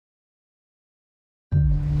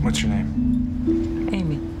What's your name?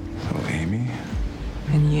 Amy. Oh, Amy?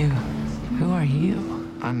 And you? Who are you?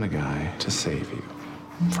 I'm the guy to save you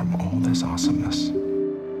from all this awesomeness.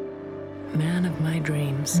 Man of my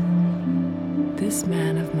dreams. This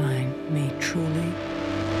man of mine may truly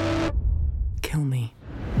kill me.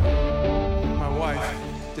 My wife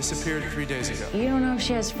disappeared 3 days ago. You don't know if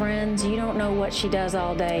she has friends, you don't know what she does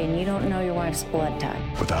all day, and you don't know your wife's blood type.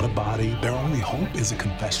 Without a body, their only hope is a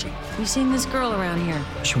confession. You seen this girl around here?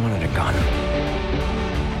 She wanted a gun.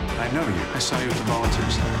 I know you. I saw you at the volunteer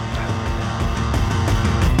center.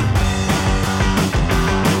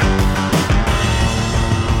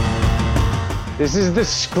 This is the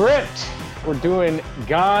script. We're doing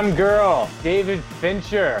Gone Girl, David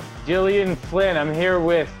Fincher, Gillian Flynn. I'm here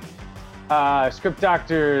with script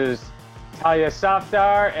doctors Talia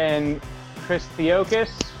Safdar and Chris Theokis.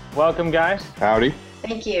 Welcome, guys. Howdy.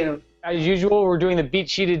 Thank you. As usual, we're doing the beat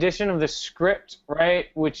sheet edition of the script, right?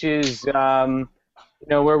 Which is,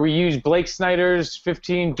 where we use Blake Snyder's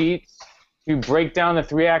 15 beats to break down the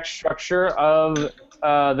 3-act structure of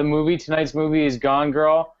the movie. Tonight's movie is Gone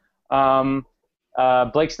Girl.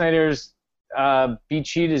 Blake Snyder's beat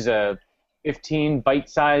sheet is a 15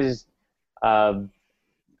 bite-sized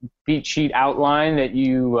beat sheet outline that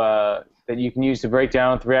you can use to break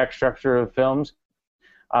down 3-act structure of films.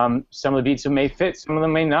 Some of the beats may fit, some of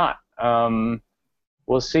them may not.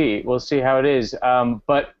 We'll see. We'll see how it is.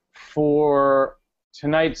 But for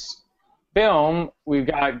tonight's film, we've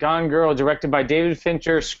got Gone Girl, directed by David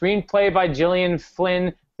Fincher, screenplay by Gillian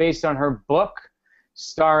Flynn, based on her book,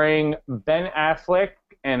 starring Ben Affleck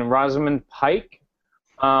and Rosamund Pike.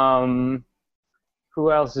 Who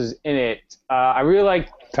else is in it? I really like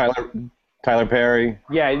Tyler Perry.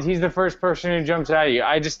 Yeah, he's the first person who jumps out at you.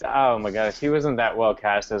 Oh my gosh, he wasn't that well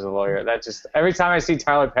cast as a lawyer. Every time I see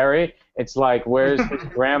Tyler Perry, it's like, where's his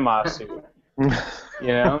grandma suit? You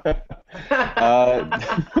know?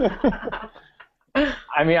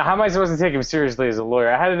 I mean, how am I supposed to take him seriously as a lawyer?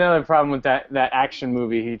 I had another problem with that action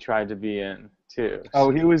movie he tried to be in too. Oh,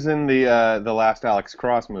 he was in the last Alex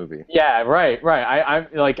Cross movie. Yeah, right.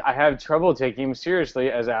 I have trouble taking him seriously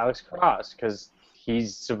as Alex Cross because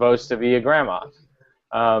he's supposed to be a grandma.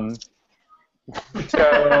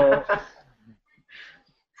 So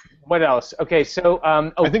what else? Okay, so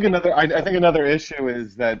I think another issue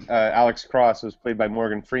is that Alex Cross was played by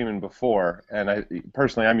Morgan Freeman before, and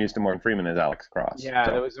I'm used to Morgan Freeman as Alex Cross. Yeah,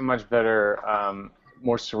 so. That was a much better,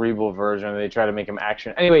 more cerebral version. They try to make him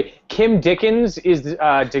action. Anyway, Kim Dickens is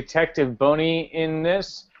Detective Boney in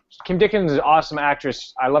this. Kim Dickens is an awesome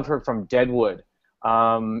actress. I love her from Deadwood.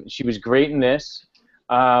 She was great in this.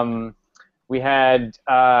 We had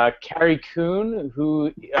Carrie Coon,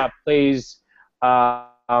 who plays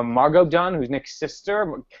Margot Dunn, who's Nick's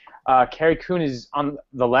sister. Carrie Coon is on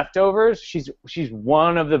The Leftovers. She's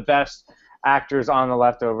one of the best actors on The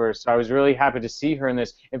Leftovers, so I was really happy to see her in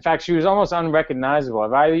this. In fact, she was almost unrecognizable.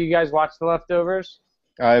 Have either of you guys watched The Leftovers?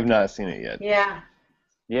 I have not seen it yet. Yeah.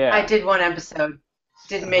 Yeah. I did one episode.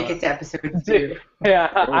 Didn't make it to episode 2. Yeah,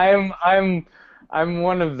 I'm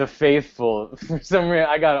one of the faithful. For some reason,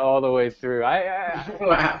 I got all the way through.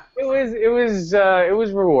 Wow. It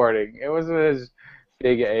was rewarding. It wasn't as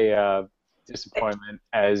big a disappointment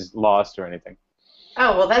as Lost or anything.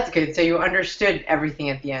 Oh, well, that's good. So you understood everything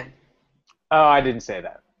at the end. Oh, I didn't say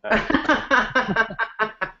that.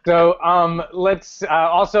 So let's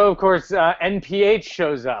also, of course, NPH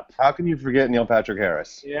shows up. How can you forget Neil Patrick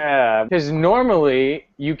Harris? Yeah, because normally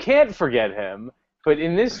you can't forget him, but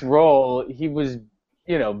in this role he was,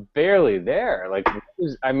 barely there.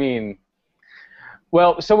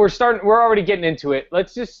 So we're already getting into it.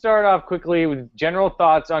 Let's just start off quickly with general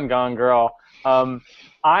thoughts on Gone Girl.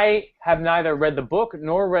 I have neither read the book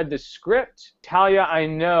nor read the script. Talia, I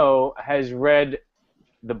know, has read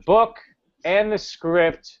the book and the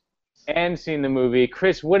script and seen the movie.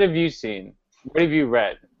 Chris, what have you seen? What have you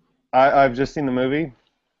read? I've just seen the movie.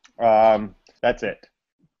 That's it.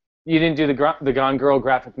 You didn't do the Gone Girl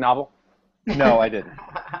graphic novel? No, I didn't.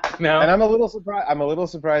 No. And I'm a little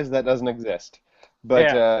surprised that doesn't exist.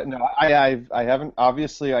 But yeah. No, I haven't.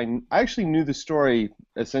 Obviously, I actually knew the story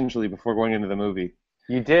essentially before going into the movie.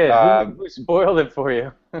 You did. Who spoiled it for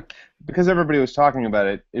you? Because everybody was talking about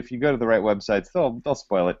it. If you go to the right websites, they'll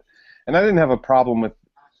spoil it. And I didn't have a problem with.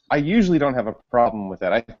 I usually don't have a problem with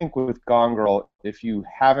that. I think with Gone Girl, if you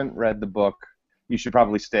haven't read the book, you should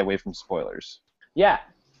probably stay away from spoilers. Yeah,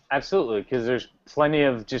 absolutely. Because there's plenty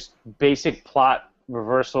of just basic plot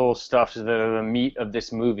reversal stuff that are the meat of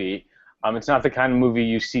this movie. It's not the kind of movie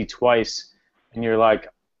you see twice and you're like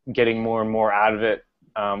getting more and more out of it,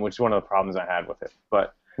 which is one of the problems I had with it.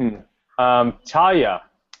 But Talia,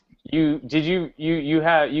 You've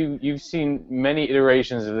seen many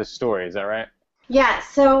iterations of this story, is that right? Yeah,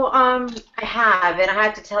 so I have, and I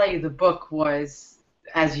have to tell you, the book was,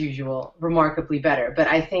 as usual, remarkably better. But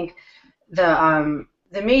I think the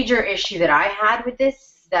major issue that I had with this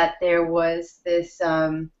is that there was this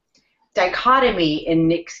dichotomy in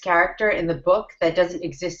Nick's character in the book that doesn't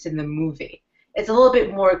exist in the movie. It's a little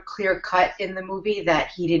bit more clear-cut in the movie that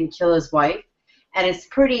he didn't kill his wife, and it's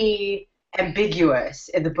pretty ambiguous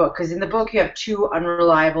in the book, because in the book you have two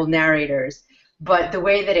unreliable narrators, but the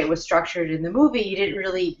way that it was structured in the movie, you didn't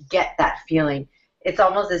really get that feeling. It's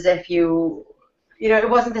almost as if it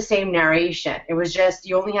wasn't the same narration. It was just,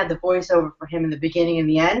 you only had the voiceover for him in the beginning and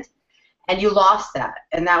the end, and you lost that,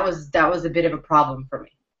 and that was a bit of a problem for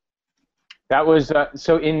me. That was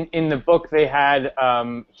so in the book they had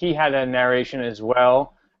he had a narration as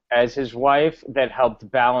well as his wife that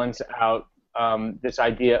helped balance out this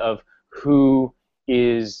idea of who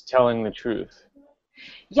is telling the truth.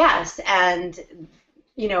 Yes, and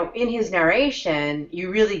in his narration,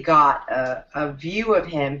 you really got a view of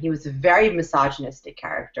him. He was a very misogynistic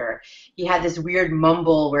character. He had this weird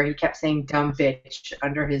mumble where he kept saying "dumb bitch"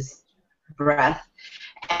 under his breath.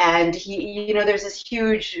 And he, there's this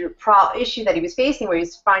huge issue that he was facing where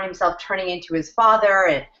he's finding himself turning into his father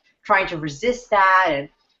and trying to resist that,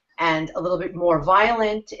 and a little bit more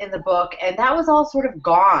violent in the book. And that was all sort of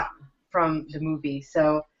gone from the movie.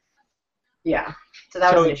 So, yeah. So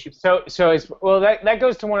that was an issue. That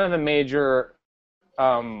goes to one of the major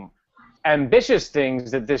ambitious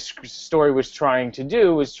things that this story was trying to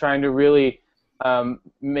do, was trying to really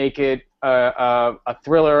make it a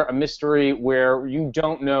thriller, a mystery, where you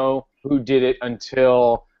don't know who did it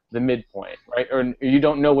until the midpoint, right? Or you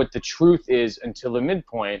don't know what the truth is until the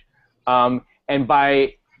midpoint. And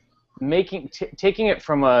by taking it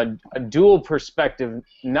from a dual perspective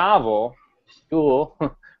novel,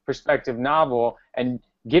 and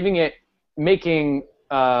making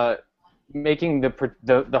the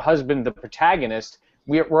husband the protagonist,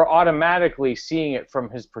 we're automatically seeing it from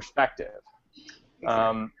his perspective.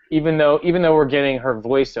 Even though we're getting her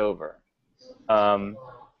voiceover.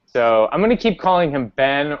 So I'm going to keep calling him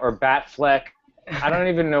Ben or Batfleck. I don't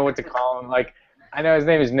even know what to call him. Like, I know his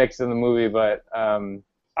name is Nix in the movie, but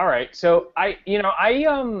all right. So my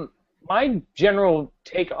general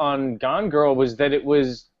take on Gone Girl was that it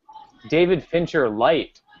was David Fincher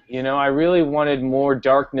light. I really wanted more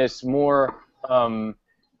darkness, more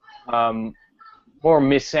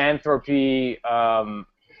misanthropy.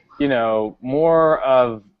 More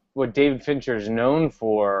of what David Fincher is known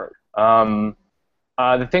for.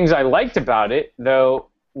 The things I liked about it, though,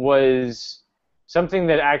 was something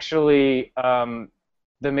that actually,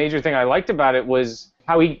 the major thing I liked about it was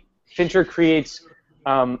how Fincher creates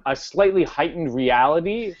a slightly heightened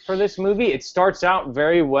reality for this movie. It starts out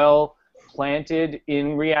very well planted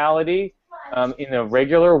in reality, in a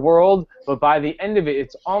regular world, but by the end of it,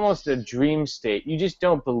 it's almost a dream state. You just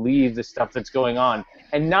don't believe the stuff that's going on.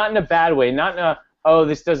 And not in a bad way, not in a, oh,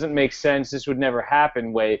 this doesn't make sense, this would never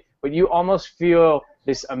happen way, but you almost feel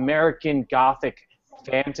this American Gothic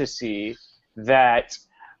fantasy that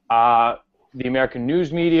the American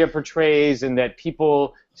news media portrays, and that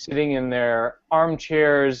people sitting in their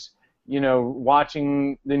armchairs,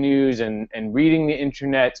 watching the news and reading the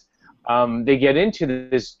internet, they get into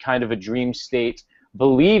this kind of a dream state,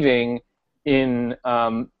 believing in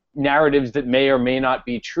narratives that may or may not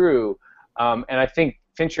be true. And I think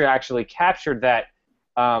Fincher actually captured that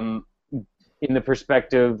in the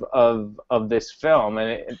perspective of this film,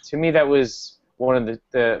 and to me that was one of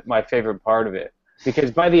my favorite part of it,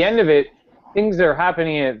 because by the end of it, things that are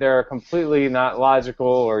happening, they're completely not logical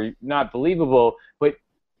or not believable, but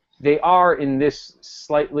they are in this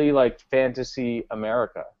slightly like fantasy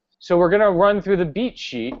America. So we're gonna run through the beat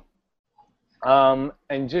sheet and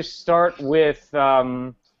just start with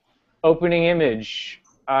opening image.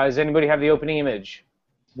 Does anybody have the opening image?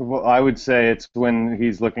 Well, I would say it's when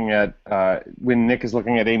he's looking at, when Nick is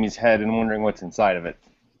looking at Amy's head and wondering what's inside of it.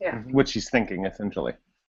 Yeah. What she's thinking, essentially.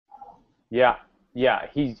 Yeah.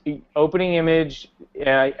 Opening image,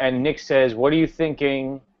 and Nick says, "What are you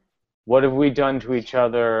thinking? What have we done to each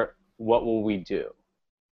other? What will we do?"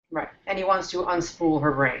 Right, and he wants to unspool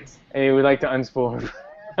her brains. And he would like to unspool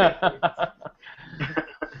her.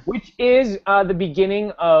 Which is the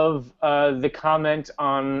beginning of the comment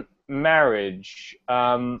on marriage.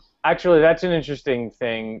 Actually, that's an interesting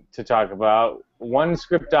thing to talk about. One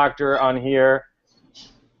script doctor on here.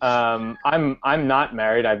 I'm not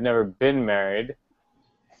married. I've never been married.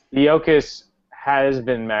 Iokis has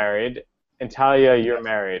been married. And Talia, you're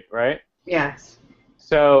married, right? Yes.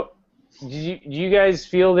 So do you guys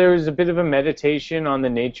feel there was a bit of a meditation on the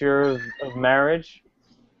nature of marriage?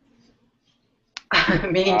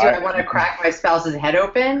 Meaning, do I want to crack my spouse's head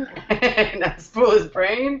open and spool his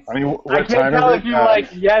brains? I mean, what I can't time tell is if it? you're like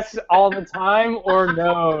yes all the time or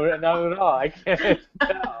no, not at all. I can't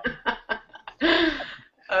tell.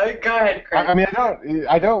 Go ahead, Chris. I mean,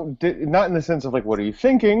 I don't, not in the sense of like, what are you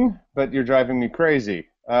thinking? But you're driving me crazy.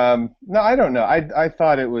 No, I don't know. I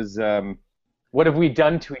thought it was. What have we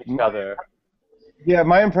done to each other? Yeah,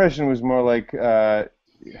 my impression was more like How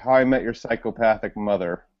I Met Your Psychopathic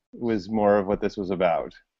Mother was more of what this was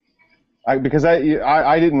about. Because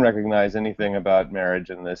I didn't recognize anything about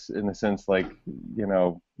marriage in this, in the sense like, you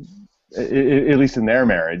know, at least in their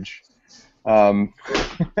marriage.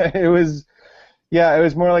 It was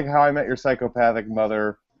more like How I Met Your Psychopathic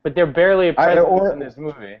Mother. But they're barely a presence in this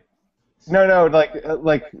movie. No,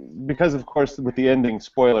 like because of course with the ending,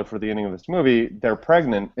 spoiler for the ending of this movie, they're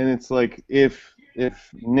pregnant, and it's like if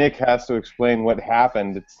Nick has to explain what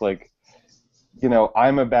happened, it's like, you know,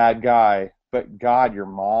 I'm a bad guy, but God, your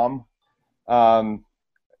mom. I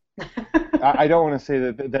don't want to say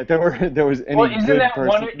that there was any good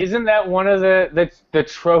person. Isn't that one of the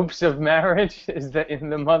tropes of marriage? Is that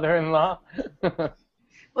in the mother-in-law?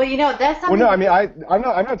 Well, you know, that's something. Well, no, I mean, I'm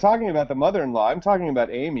not talking about the mother-in-law. I'm talking about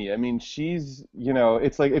Amy. I mean, she's, you know,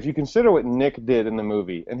 it's like if you consider what Nick did in the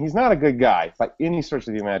movie, and he's not a good guy by any stretch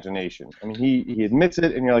of the imagination. I mean, he admits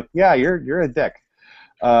it, and you're like, yeah, you're a dick.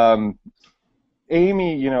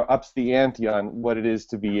 Amy, you know, ups the ante on what it is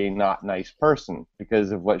to be a not nice person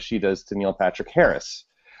because of what she does to Neil Patrick Harris.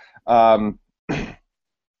 You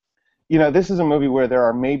know, this is a movie where there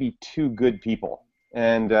are maybe two good people,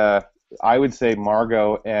 and I would say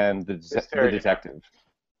Margot and the detective.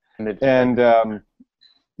 And,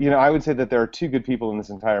 you know, I would say that there are two good people in this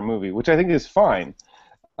entire movie, which I think is fine.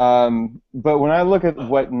 But when I look at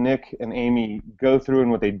what Nick and Amy go through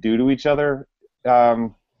and what they do to each other,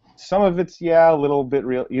 some of it's, a little bit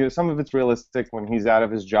real. You know, some of it's realistic when he's out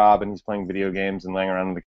of his job and he's playing video games and laying around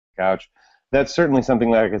on the couch. That's certainly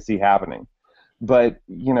something that I can see happening. But,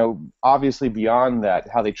 you know, obviously beyond that,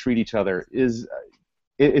 how they treat each other is...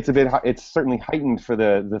 It's certainly heightened for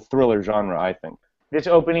the thriller genre, I think. This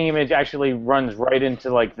opening image actually runs right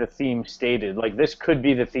into like the theme stated. Like this could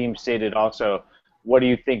be the theme stated also. What are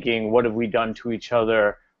you thinking? What have we done to each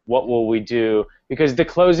other? What will we do? Because the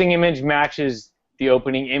closing image matches the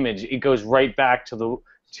opening image. It goes right back to the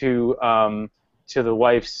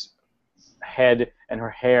wife's head and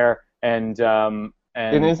her hair and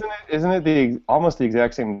isn't it almost the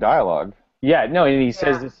exact same dialogue? Yeah, no, and he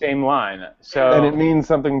says the same line. So, and it means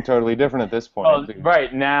something totally different at this point. Well,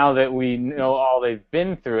 right, now that we know all they've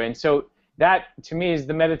been through. And so that, to me, is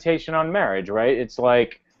the meditation on marriage, right? It's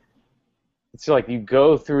like you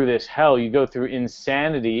go through this hell, you go through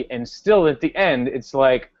insanity, and still at the end, it's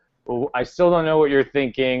like, well, I still don't know what you're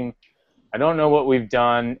thinking, I don't know what we've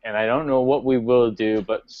done, and I don't know what we will do,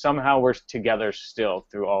 but somehow we're together still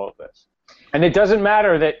through all of this. And it doesn't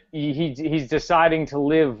matter that he's deciding to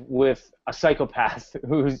live with a psychopath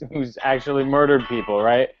who's actually murdered people,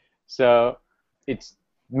 right? So it's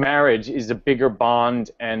marriage is a bigger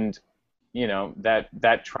bond, and you know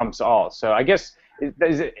that trumps all. So I guess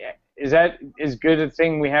is that as good a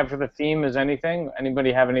thing we have for the theme as anything?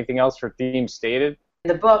 Anybody have anything else for theme stated? In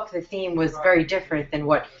the book, the theme was very different than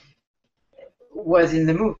what was in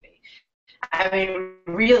the movie. I mean,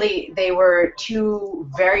 really, they were two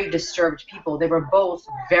very disturbed people. They were both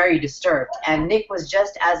very disturbed, and Nick was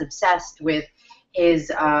just as obsessed with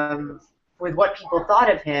his with what people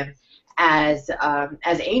thought of him as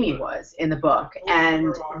Amy was in the book.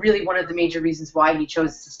 And really, one of the major reasons why he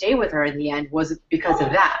chose to stay with her in the end was because of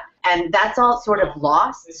that. And that's all sort of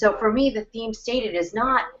lost. So for me, the theme stated is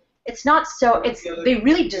not. It's not so. It's they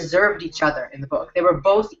really deserved each other in the book. They were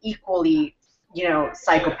both equally, you know,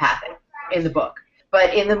 psychopathic in the book.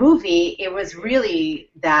 But in the movie, it was really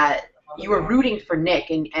that you were rooting for Nick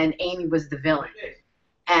and Amy was the villain.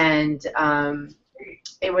 And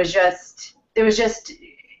it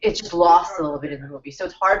just lost a little bit in the movie. So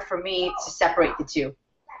it's hard for me to separate the two,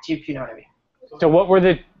 if you know what I mean. So what were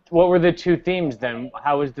the two themes then?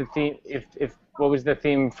 How was the theme what was the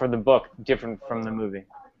theme for the book different from the movie?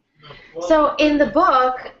 So in the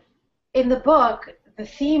book, the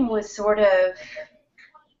theme was sort of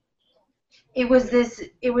it was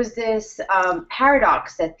this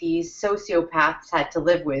paradox that these sociopaths had to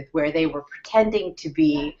live with, where they were pretending to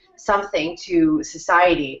be something to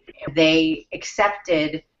society. They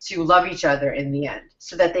accepted to love each other in the end,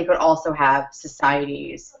 so that they could also have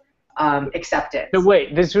society's acceptance. So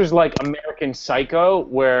wait, this was like American Psycho,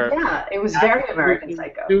 where it was very American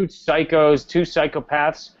Psycho. Two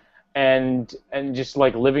psychopaths and just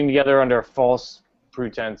like living together under false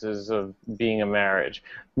pretenses of being a marriage.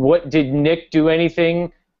 What did Nick do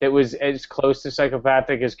anything that was as close to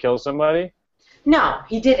psychopathic as kill somebody? No,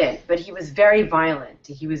 he didn't, but he was very violent.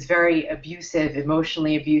 He was very abusive,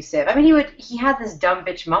 emotionally abusive. I mean, he had this dumb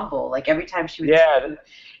bitch mumble, like every time she would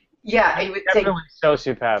he would say, definitely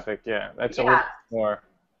sociopathic, yeah. That's a little more.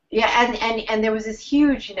 Yeah, and there was this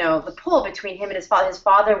huge, the pull between him and his father. His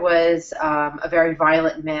father was a very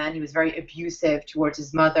violent man. He was very abusive towards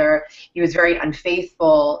his mother. He was very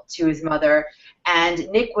unfaithful to his mother. And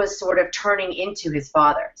Nick was sort of turning into his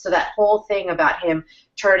father. So that whole thing about him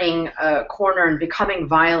turning a corner and becoming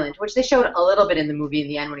violent, which they showed a little bit in the movie in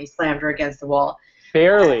the end when he slammed her against the wall.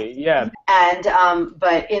 Barely, yeah. And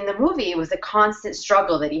but in the movie, it was a constant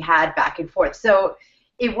struggle that he had back and forth. So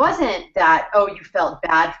it wasn't that, you felt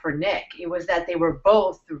bad for Nick. It was that they were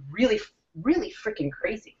both really, really freaking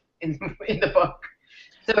crazy in the book.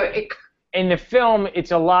 So in the film,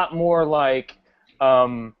 it's a lot more like,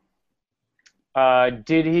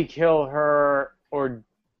 did he kill her, or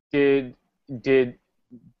did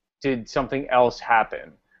something else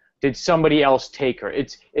happen? Did somebody else take her?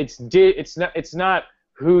 It's not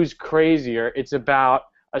who's crazier. It's about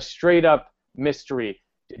a straight up mystery.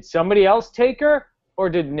 Did somebody else take her, or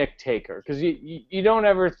did Nick take her? Because you don't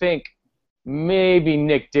ever think maybe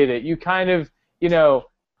Nick did it. You kind of,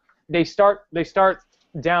 they start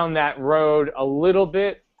down that road a little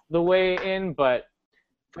bit the way in, but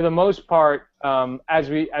for the most part, as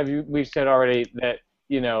we've said already, that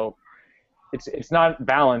it's not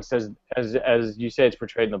balanced as you say it's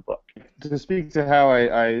portrayed in the book. To speak to how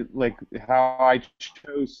I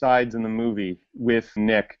chose sides in the movie with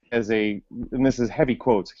Nick as and this is heavy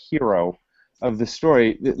quotes, hero of the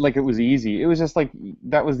story, like it was easy. It was just like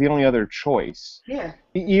that was the only other choice. Yeah.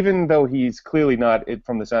 Even though he's clearly not,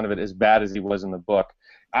 from the sound of it, as bad as he was in the book.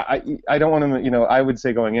 I don't want him, I would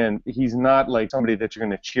say going in, he's not like somebody that you're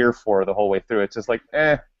going to cheer for the whole way through. It's just like,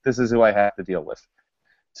 this is who I have to deal with.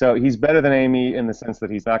 So he's better than Amy in the sense that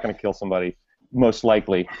he's not going to kill somebody, most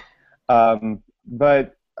likely.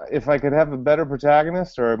 But if I could have a better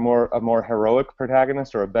protagonist or a more heroic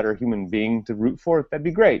protagonist or a better human being to root for, that'd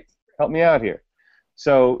be great. Help me out here.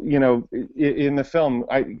 So, in the film,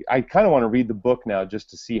 I kind of want to read the book now just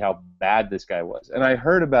to see how bad this guy was. And I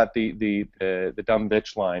heard about the dumb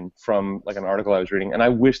bitch line from like an article I was reading, and I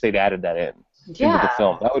wish they'd added that into the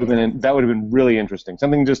film. That would have been really interesting.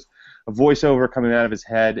 Something just a voiceover coming out of his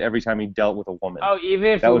head every time he dealt with a woman. Oh, even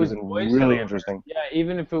if that it would was have been really interesting. Yeah,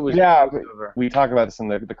 even if it was. Yeah, we talk about this in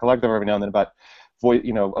the collective every now and then about a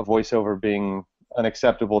voiceover being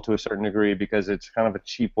unacceptable to a certain degree because it's kind of a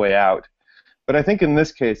cheap way out. But I think in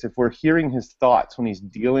this case, if we're hearing his thoughts when he's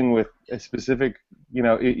dealing with a specific,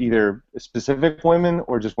 either specific women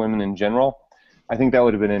or just women in general, I think that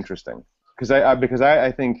would have been interesting. Because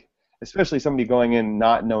I think, especially somebody going in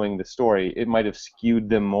not knowing the story, it might have skewed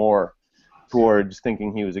them more towards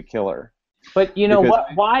thinking he was a killer. But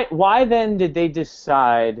what? Why then did they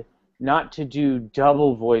decide not to do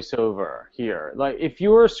double voiceover here? Like, if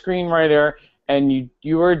you were a screenwriter and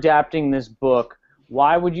you were adapting this book,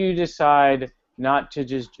 why would you decide not to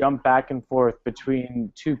just jump back and forth between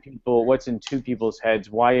two people, what's in two people's heads?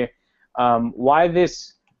 Why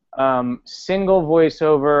this single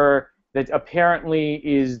voiceover that apparently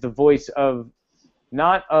is the voice of,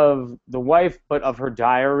 not of the wife, but of her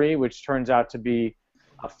diary, which turns out to be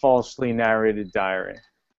a falsely narrated diary?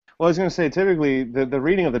 Well, I was going to say, typically, the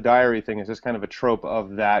reading of the diary thing is just kind of a trope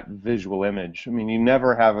of that visual image. I mean, you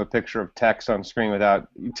never have a picture of text on screen without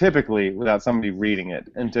somebody reading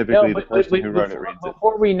it, and typically the person who wrote it reads it.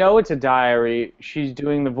 Before we know it's a diary, she's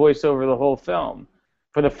doing the voiceover the whole film.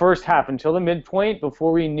 For the first half, until the midpoint,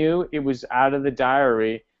 before we knew it was out of the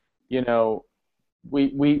diary,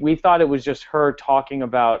 we thought it was just her talking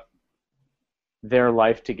about their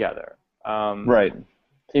life together. Right.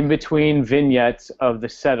 In between vignettes of the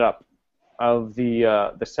setup,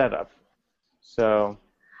 the setup. So,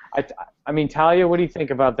 I mean, Talia, what do you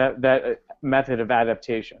think about that method of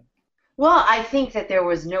adaptation? Well, I think that there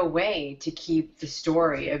was no way to keep the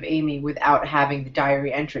story of Amy without having the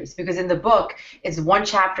diary entries, because in the book, it's one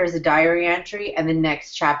chapter is a diary entry, and the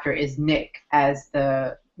next chapter is Nick as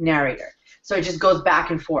the narrator. So it just goes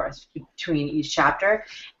back and forth between each chapter,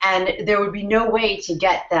 and there would be no way to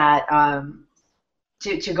get that.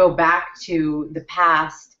 To go back to the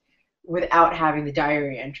past without having the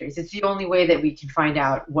diary entries. It's the only way that we can find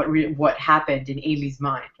out what happened in Amy's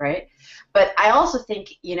mind, right? But I also think,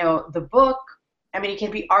 the book, I mean, it can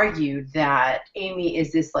be argued that Amy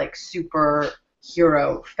is this, like,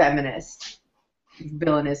 superhero feminist,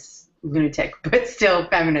 villainous lunatic, but still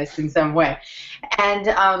feminist in some way. And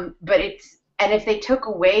and if they took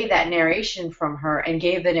away that narration from her and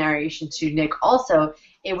gave the narration to Nick also,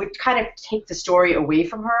 it would kind of take the story away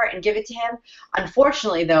from her and give it to him.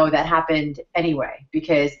 Unfortunately, though, that happened anyway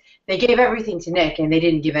because they gave everything to Nick and they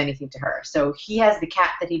didn't give anything to her. So he has the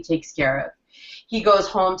cat that he takes care of. He goes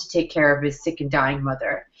home to take care of his sick and dying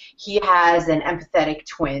mother. He has an empathetic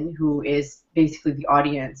twin who is basically the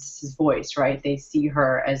audience's voice, right? They see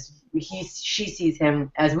her as she sees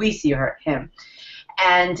him as we see him.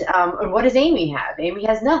 And what does Amy have? Amy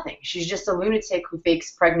has nothing. She's just a lunatic who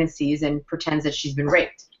fakes pregnancies and pretends that she's been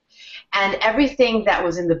raped. And everything that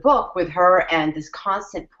was in the book with her and this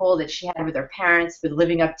constant pull that she had with her parents, with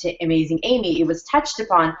living up to Amazing Amy, it was touched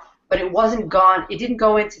upon, but it didn't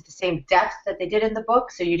go into the same depth that they did in the book,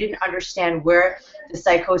 so you didn't understand where the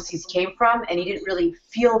psychoses came from, and you didn't really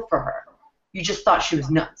feel for her. You just thought she was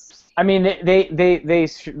nuts. I mean,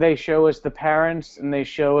 they show us the parents, and they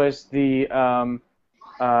show us the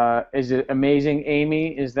is it Amazing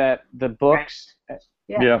Amy? Is that the books?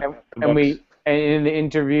 Yeah. And in the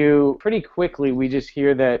interview, pretty quickly, we just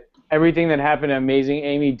hear that everything that happened to Amazing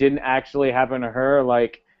Amy didn't actually happen to her.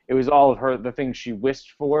 Like, it was all of her, the things she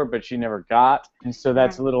wished for, but she never got. And so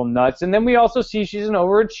that's a little nuts. And then we also see she's an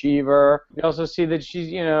overachiever. We also see that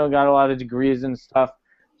she's, got a lot of degrees and stuff,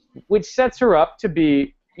 which sets her up to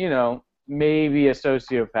be, maybe a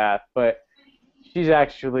sociopath, but she's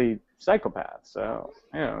actually psychopath. So,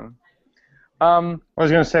 I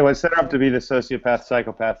was going to say, what set her up to be the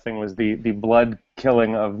sociopath-psychopath thing was the blood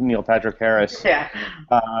killing of Neil Patrick Harris. Yeah.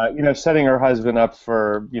 Setting her husband up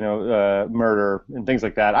for, murder and things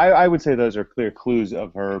like that. I would say those are clear clues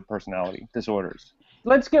of her personality disorders.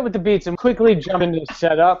 Let's get with the beats and quickly jump into the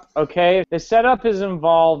setup, okay? The setup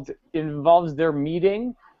involves their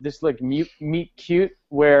meeting, this, like, meet cute,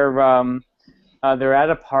 where they're at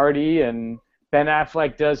a party and Ben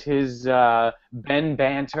Affleck does his Ben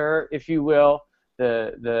banter, if you will,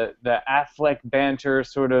 the Affleck banter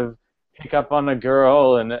sort of pick up on a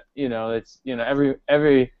girl, and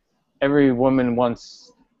every woman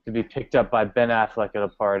wants to be picked up by Ben Affleck at a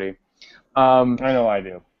party. I know I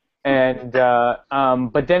do. And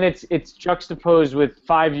but then it's juxtaposed with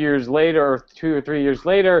 5 years later, or 2 or 3 years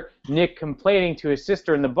later, Nick complaining to his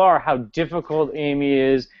sister in the bar how difficult Amy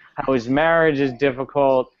is, how his marriage is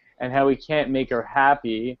difficult, and how he can't make her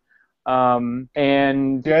happy. And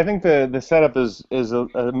yeah, I think the setup is a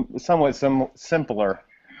somewhat simpler.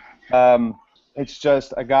 It's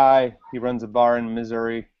just a guy. He runs a bar in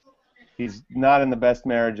Missouri. He's not in the best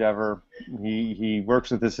marriage ever. He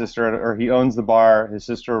works with his sister, or he owns the bar. His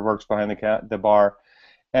sister works behind the bar.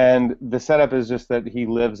 And the setup is just that he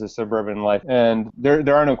lives a suburban life. And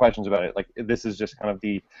there are no questions about it. Like, this is just kind of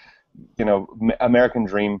the, American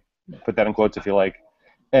dream. Put that in quotes if you like.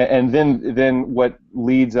 And then what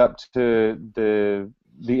leads up to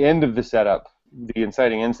the end of the setup, the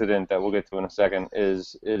inciting incident that we'll get to in a second,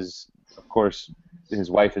 is of course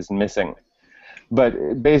his wife is missing.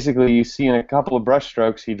 But basically, you see in a couple of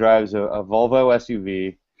brushstrokes, he drives a Volvo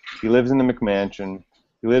SUV. He lives in the McMansion.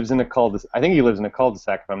 He lives in a cul-de-sac. I think he lives in a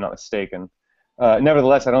cul-de-sac, if I'm not mistaken.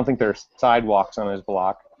 Nevertheless, I don't think there are sidewalks on his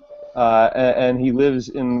block. And he lives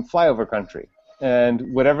in flyover country.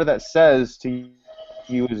 And whatever that says to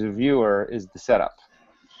you as a viewer is the setup.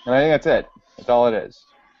 And I think that's it. That's all it is.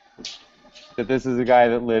 That this is a guy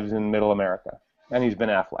that lives in middle America. And he's Ben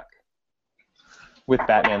Affleck. With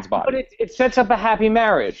Batman's body. But it sets up a happy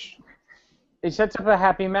marriage. It sets up a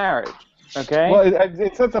happy marriage, okay? Well,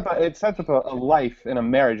 it sets up a life in a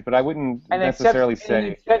marriage, but I wouldn't necessarily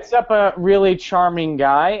say... It sets up a really charming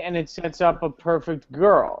guy, and it sets up a perfect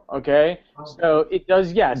girl, okay? So it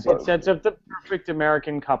does, yes, it sets up the perfect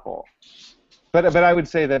American couple. But I would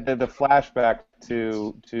say that the flashback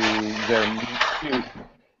to their meet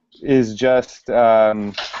is just...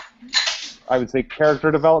 I would say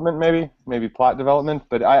character development, maybe plot development,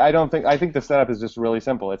 but I think the setup is just really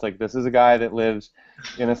simple. It's like, this is a guy that lives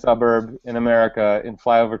in a suburb in America, in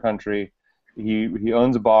flyover country. He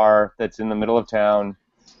owns a bar that's in the middle of town.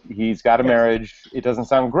 He's got a marriage. It doesn't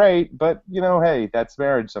sound great, but hey, that's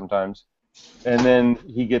marriage sometimes. And then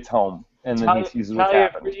he gets home, and then he sees what's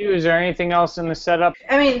happened. For you, is there anything else in the setup?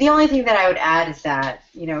 I mean, the only thing that I would add is that,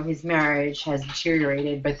 his marriage has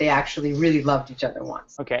deteriorated, but they actually really loved each other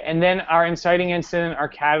once. Okay, and then our inciting incident, our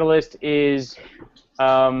catalyst is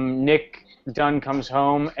Nick Dunn comes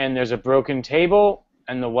home, and there's a broken table,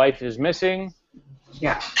 and the wife is missing.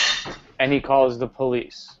 Yeah. And he calls the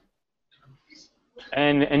police.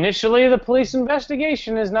 And initially, the police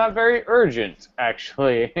investigation is not very urgent,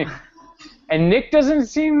 actually. And Nick doesn't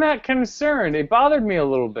seem that concerned. It bothered me a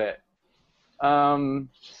little bit.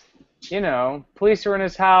 you know, police are in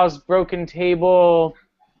his house, broken table,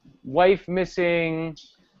 wife missing,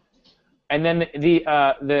 and then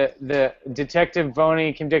the detective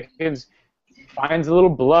Boney, Kim Dickens, finds a little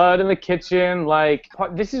blood in the kitchen. Like,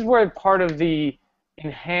 this is where part of the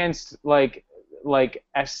enhanced like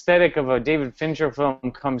aesthetic of a David Fincher film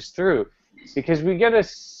comes through, because we get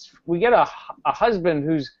a husband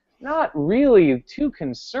who's not really too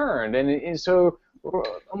concerned, and so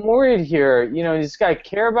I'm worried here. You know, does this guy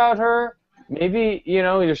care about her? Maybe, you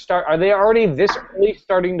know, are they already this early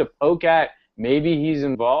starting to poke at maybe he's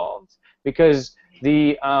involved? Because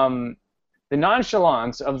the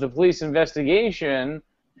nonchalance of the police investigation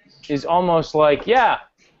is almost like, yeah,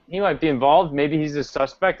 he might be involved. Maybe he's a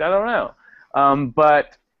suspect. I don't know.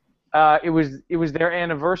 But it was their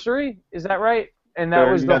anniversary. Is that right? And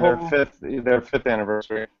that was their fifth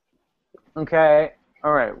anniversary. Okay.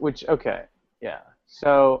 All right. Okay. Yeah.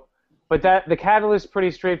 So, but the catalyst is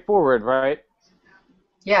pretty straightforward, right?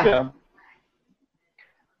 Yeah.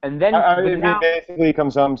 And then basically he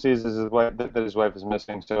comes home, sees that his wife is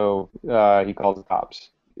missing, so he calls the cops.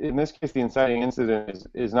 In this case, the inciting incident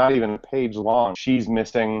is not even a page long. She's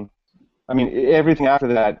missing. I mean, everything after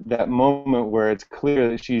that moment where it's clear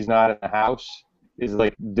that she's not in the house is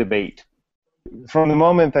like debate. From the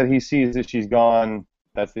moment that he sees that she's gone,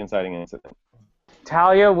 that's the inciting incident.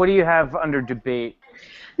 Talia, what do you have under debate?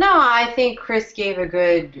 No, I think Chris gave a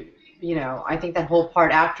good, I think that whole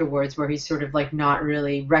part afterwards where he's sort of like not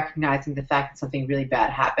really recognizing the fact that something really bad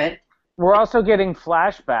happened. We're also getting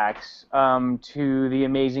flashbacks to the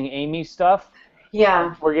Amazing Amy stuff.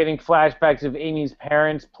 Yeah. We're getting flashbacks of Amy's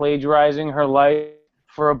parents plagiarizing her life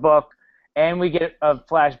for a book, and we get a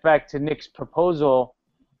flashback to Nick's proposal,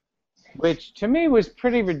 which to me was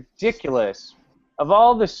pretty ridiculous. Of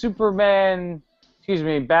all the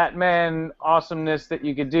Batman awesomeness that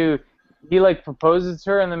you could do, he like proposes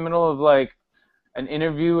to her in the middle of like an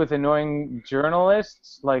interview with annoying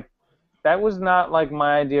journalists. Like, that was not like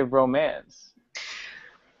my idea of romance.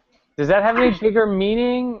 Does that have any bigger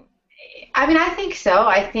meaning? I mean, I think so.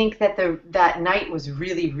 I think that that night was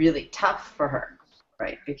really, really tough for her,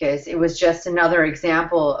 right? Because it was just another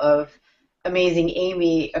example of Amazing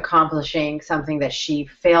Amy accomplishing something that she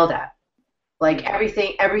failed at. Like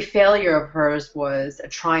every failure of hers was a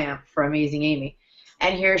triumph for Amazing Amy,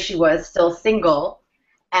 and here she was still single,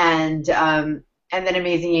 and then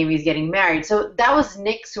Amazing Amy's getting married. So that was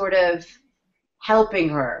Nick sort of helping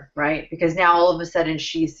her, right? Because now all of a sudden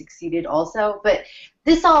she succeeded also. But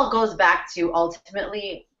this all goes back to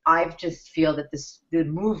ultimately, I just feel that the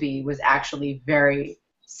movie was actually very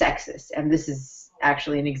sexist, and this is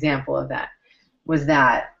actually an example of that. Was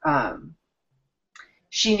that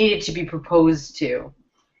she needed to be proposed to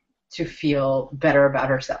feel better about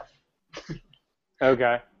herself.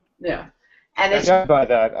 Okay. Yeah. And I'd buy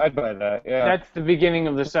that. Yeah. That's the beginning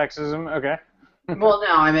of the sexism. Okay. Well,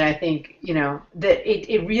 no, I mean, I think, that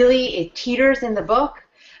it really teeters in the book,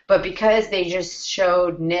 but because they just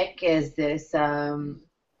showed Nick as this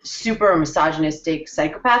super misogynistic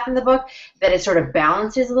psychopath in the book, that it sort of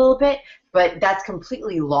balances a little bit, but that's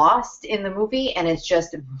completely lost in the movie, and it's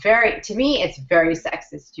just to me, it's very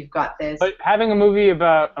sexist. You've got this. But having a movie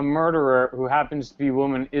about a murderer who happens to be a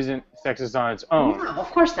woman isn't sexist on its own. No, of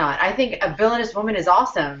course not. I think a villainous woman is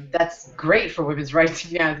awesome. That's great for women's rights,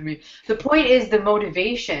 if you ask me. The point is the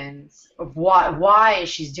motivations of why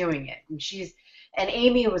she's doing it. And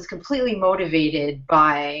Amy was completely motivated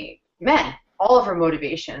by men. All of her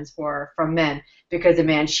motivations were from men, because a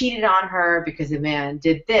man cheated on her, because a man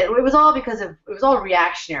did this. It was all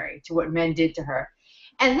reactionary to what men did to her.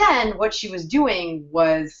 And then what she was doing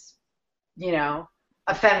was,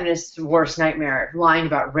 a feminist's worst nightmare, lying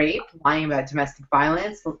about rape, lying about domestic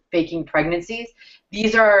violence, faking pregnancies.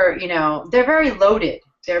 These are, they're very loaded.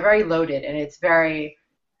 They're very loaded, and it's very,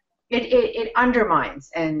 it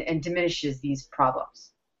undermines and diminishes these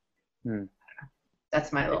problems.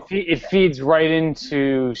 That's my little. It feeds right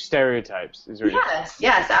into stereotypes. Yes,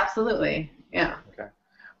 absolutely. Yeah. Okay.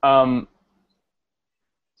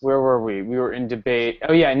 Where were we? We were in debate.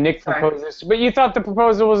 Oh yeah, Nick proposes. But you thought the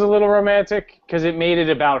proposal was a little romantic because it made it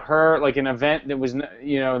about her, like an event that was,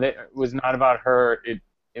 that was not about her. It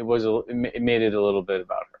made it a little bit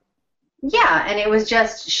about her. Yeah, and it was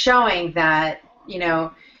just showing that,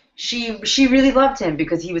 she really loved him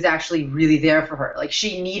because he was actually really there for her. Like,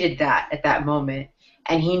 she needed that at that moment,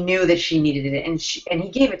 and he knew that she needed it, and he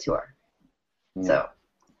gave it to her. So.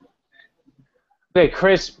 Okay,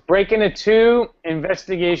 Chris, break into 2,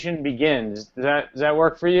 investigation begins. Does that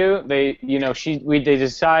work for you? They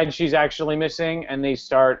decide she's actually missing, and they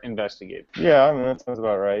start investigating. Yeah, I mean, that sounds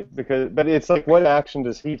about right. But it's like, what action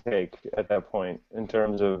does he take at that point in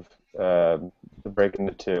terms of the break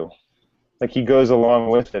into two. Like he goes along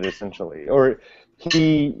with it essentially, or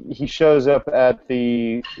he shows up at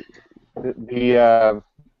the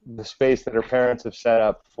space that her parents have set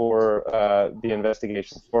up for the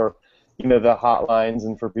investigation, for the hotlines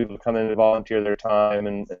and for people to come in and volunteer their time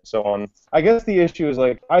and so on. I guess the issue is,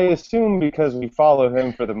 like, I assume because we follow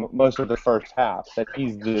him for the most of the first half that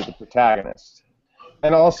he's the protagonist.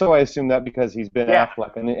 And also I assume that because he's Ben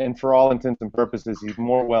Affleck, and for all intents and purposes he's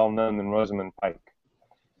more well-known than Rosamund Pike.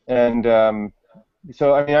 And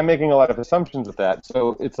so, I mean, I'm making a lot of assumptions with that.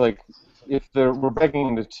 So it's like, if we're breaking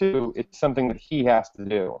into two, it's something that he has to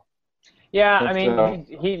do. Yeah, I mean,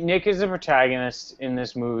 Nick is the protagonist in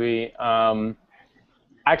this movie.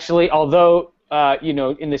 Actually, although,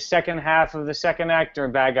 in the second half of the second act,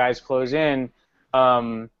 during Bad Guys Close In,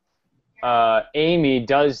 Amy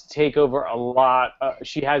does take over a lot.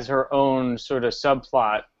 She has her own sort of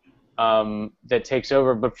subplot that takes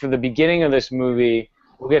over. But for the beginning of this movie,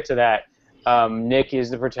 we'll get to that. Nick is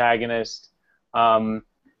the protagonist.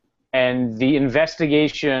 And the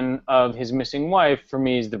investigation of his missing wife, for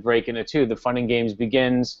me, is the break into two. The fun and games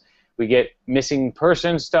begins. We get missing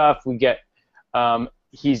person stuff. We get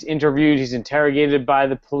he's interviewed. He's interrogated by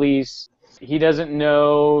the police. He doesn't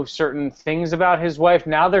know certain things about his wife.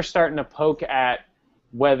 Now they're starting to poke at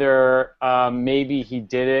whether maybe he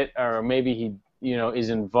did it or maybe he is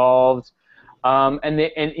involved. And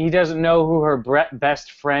he doesn't know who her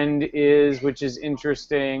best friend is, which is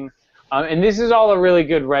interesting. And this is all a really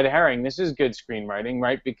good red herring. This is good screenwriting,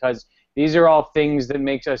 right? Because these are all things that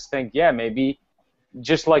makes us think, yeah, maybe,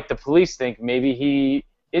 just like the police think, maybe he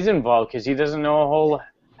is involved because he doesn't know a whole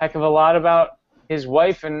heck of a lot about his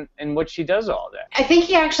wife and what she does all day. I think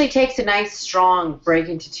he actually takes a nice, strong break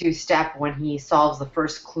into two step when he solves the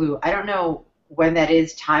first clue. I don't know when that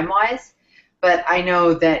is time-wise, but I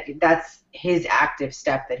know that that's his active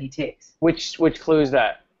step that he takes. Which clue is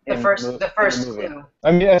that? The first clue.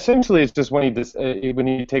 I mean, essentially, it's just when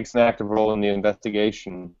he takes an active role in the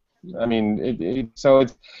investigation. I mean, so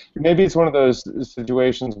maybe it's one of those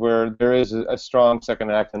situations where there is a strong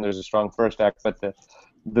second act and there's a strong first act, but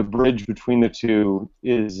the bridge between the two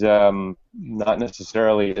is not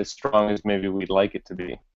necessarily as strong as maybe we'd like it to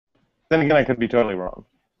be. Then again, I could be totally wrong.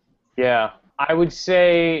 Yeah, I would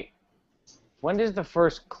say, when does the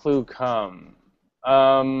first clue come?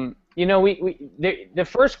 The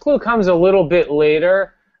first clue comes a little bit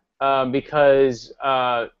later because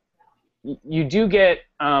you do get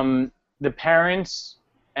the parents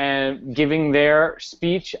and giving their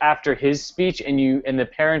speech after his speech, and the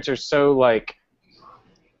parents are so like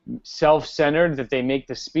self-centered that they make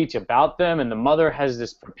the speech about them, and the mother has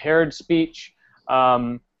this prepared speech.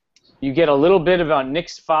 You get a little bit about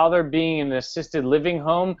Nick's father being in an assisted living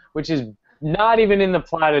home, which is not even in the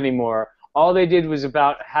plot anymore. All they did was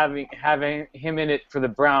about having him in it for the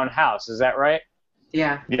Brown house. Is that right?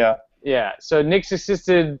 Yeah. Yeah. Yeah. So Nick's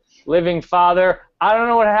assisted living father, I don't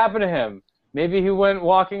know what happened to him. Maybe he went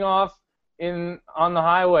walking off on the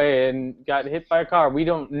highway and got hit by a car. We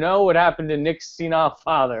don't know what happened to Nick's senile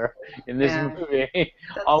father in this movie.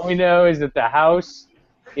 All we know is that the house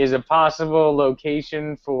is a possible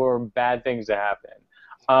location for bad things to happen.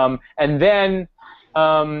 And then...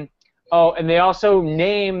 and they also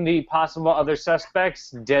name the possible other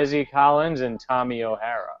suspects, Desi Collins and Tommy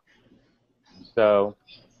O'Hara. So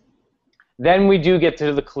then we do get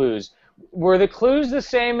to the clues. Were the clues the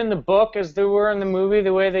same in the book as they were in the movie,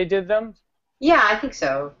 the way they did them? Yeah, I think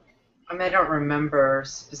so. I mean, I don't remember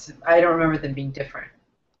them being different.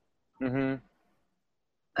 Mm-hmm.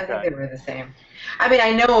 I think they were the same. I mean,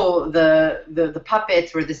 I know the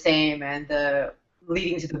puppets were the same, and the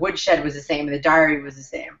leading to the woodshed was the same, and the diary was the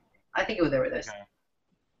same. I think they were this. Okay.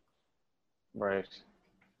 Right.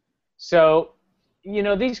 So,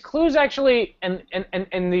 these clues actually, and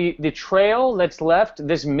the trail that's left,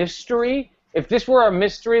 this mystery, if this were a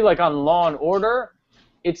mystery like on Law and Order,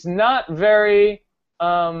 it's not very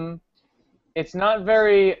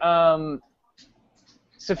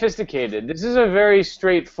sophisticated. This is a very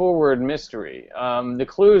straightforward mystery. The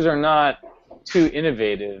clues are not too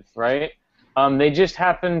innovative, right? They just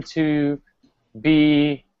happen to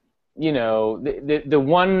be... the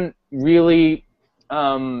one really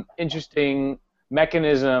interesting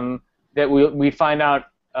mechanism that we find out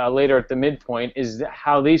later at the midpoint is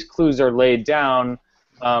how these clues are laid down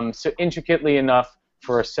so intricately enough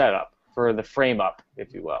for a setup, for the frame up,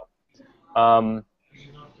 if you will.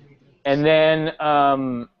 And then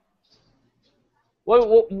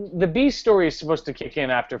the B story is supposed to kick in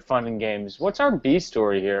after Fun and Games. What's our B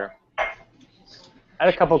story here? I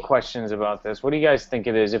had a couple questions about this. What do you guys think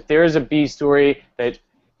it is? If there is a B story that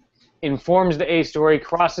informs the A story,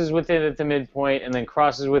 crosses with it at the midpoint, and then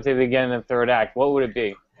crosses with it again in the third act? What would it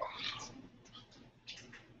be?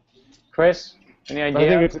 Chris, any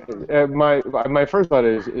idea? I think it's my first thought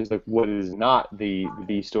is like what is not the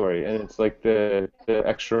B story, and it's like the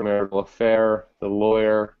extramarital affair, the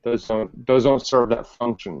lawyer. Those don't serve that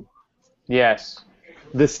function. Yes.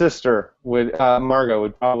 The sister would Margot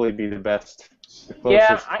would probably be the best. The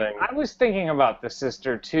closest thing. I was thinking about the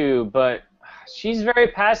sister too, but she's very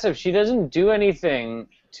passive. She doesn't do anything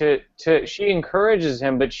she encourages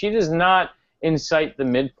him, but she does not incite the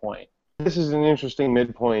midpoint. This is an interesting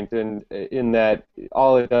midpoint in that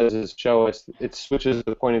all it does is show us, it switches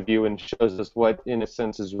the point of view and shows us what, in a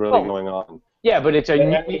sense, is really going on. Yeah, but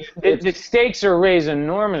the stakes are raised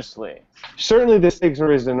enormously. Certainly the stakes are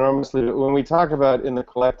raised enormously, but when we talk about, in the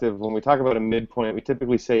collective, when we talk about a midpoint, we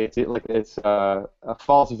typically say it's a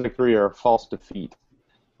false victory or a false defeat.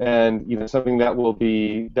 And something that will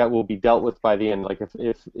be dealt with by the end. Like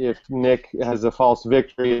if Nick has a false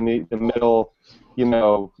victory in the middle,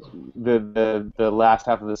 the last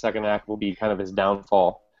half of the second act will be kind of his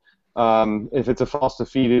downfall. If it's a false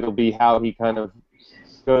defeat, it'll be how he kind of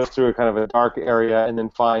goes through a kind of a dark area and then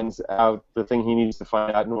finds out the thing he needs to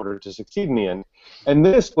find out in order to succeed in the end. And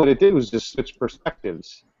what it did was just switch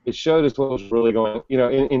perspectives. It showed us what was really going on.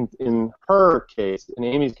 In her case, in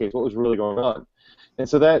Amy's case, what was really going on. And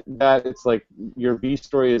so that it's like your B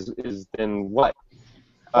story is then what?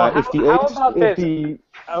 If you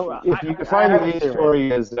define the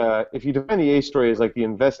A story as like the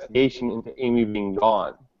investigation into Amy being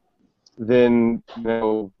gone, then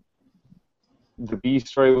the B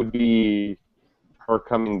story would be her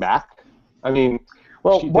coming back. I mean,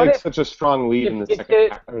 she takes such a strong lead in the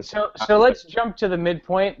second act. So let's jump to the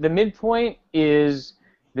midpoint. The midpoint is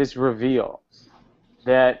this reveal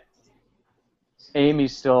that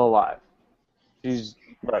Amy's still alive. She's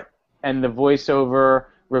right. And the voiceover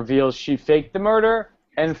reveals she faked the murder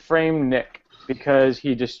and framed Nick because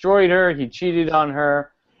he destroyed her, he cheated on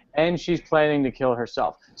her, and she's planning to kill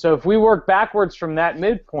herself. So if we work backwards from that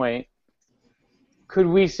midpoint, could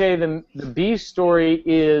we say the B story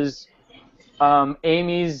is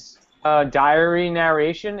Amy's diary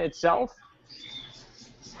narration itself?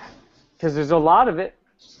 Because there's a lot of it.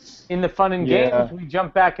 In the fun and games, we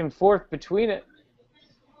jump back and forth between it.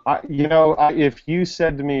 If you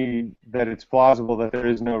said to me that it's plausible that there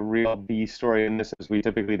is no real B story in this as we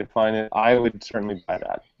typically define it, I would certainly buy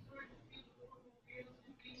that.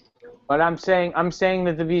 But I'm saying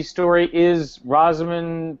that the B story is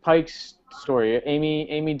Rosamund Pike's story,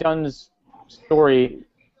 Amy Dunn's story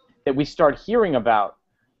that we start hearing about,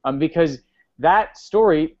 because that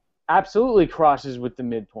story absolutely crosses with the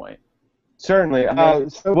midpoint. Certainly.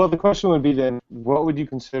 Well, the question would be then, what would you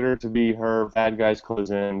consider to be her bad guys close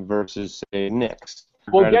in versus, say, Nick's?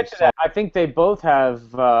 We'll get to that. I think they both have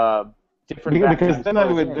different. Because then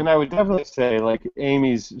I would definitely say like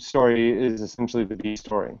Amy's story is essentially the B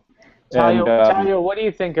story. Talia, what do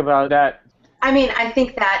you think about that? I mean, I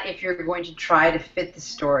think that if you're going to try to fit the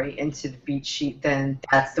story into the beat sheet, then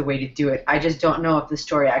that's the way to do it. I just don't know if the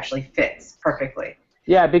story actually fits perfectly.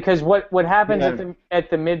 Yeah, because what happens at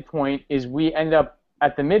the midpoint is we end up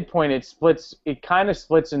at the midpoint. It kind of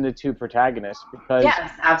splits into two protagonists because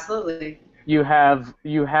yes, absolutely. You have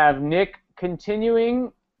Nick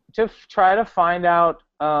continuing to try to find out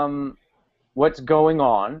what's going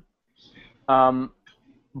on,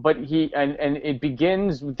 but it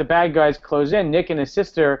begins with the bad guys close in. Nick and his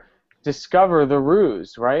sister discover the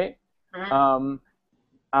ruse, right? Mm-hmm.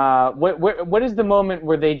 What is the moment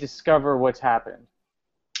where they discover what's happened?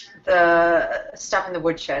 The stuff in the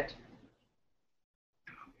woodshed,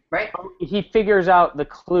 right? He figures out the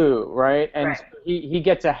clue, right? And right. He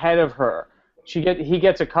gets ahead of her. He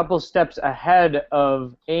gets a couple steps ahead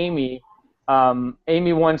of Amy.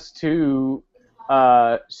 Amy wants to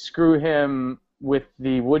screw him with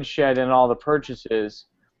the woodshed and all the purchases,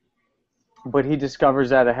 but he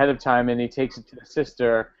discovers that ahead of time, and he takes it to the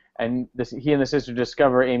sister, and he and the sister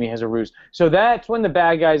discover Amy has a ruse. So that's when the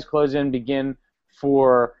bad guys close in, begin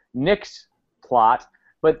for Nick's plot,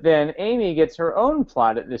 but then Amy gets her own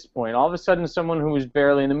plot at this point. All of a sudden, someone who was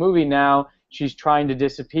barely in the movie, now she's trying to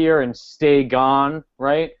disappear and stay gone,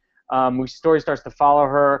 right? Story starts to follow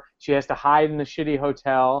her. She has to hide in the shitty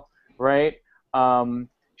hotel, right?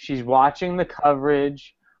 She's watching the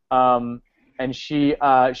coverage, and she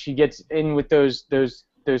gets in with those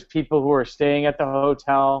people who are staying at the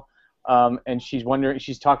hotel, and she's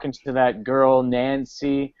talking to that girl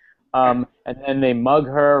Nancy. And then they mug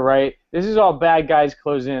her, right? This is all bad guys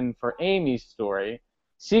close in for Amy's story.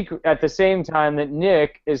 At the same time that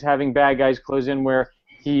Nick is having bad guys close in where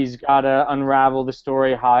he's got to unravel the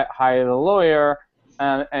story, hire the lawyer,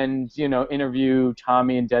 and interview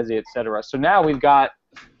Tommy and Desi, etc. So now we've got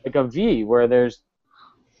like a V where there's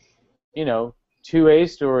two A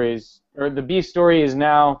stories, or the B story is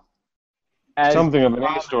now as something of an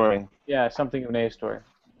A story. Yeah, something of an A story.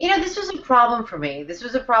 This was a problem for me. This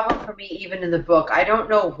was a problem for me even in the book. I don't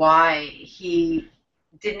know why he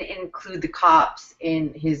didn't include the cops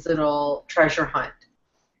in his little treasure hunt.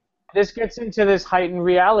 This gets into this heightened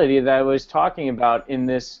reality that I was talking about in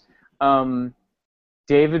this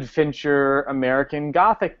David Fincher American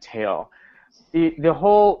Gothic tale. The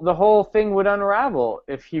whole thing would unravel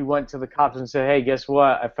if he went to the cops and said, "Hey, guess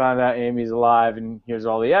what? I found out Amy's alive, and here's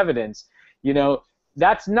all the evidence."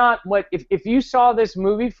 That's not what. If you saw this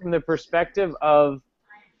movie from the perspective of,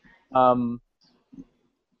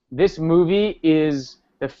 this movie is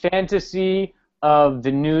the fantasy of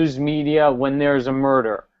the news media when there's a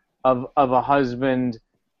murder of a husband,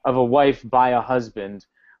 of a wife by a husband.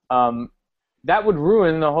 That would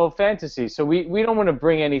ruin the whole fantasy. So we don't want to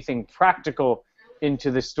bring anything practical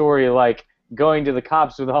into the story, like going to the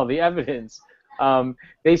cops with all the evidence.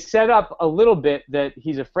 They set up a little bit that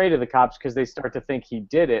he's afraid of the cops because they start to think he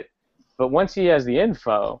did it. But once he has the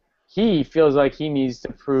info, he feels like he needs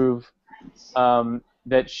to prove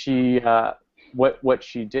that she what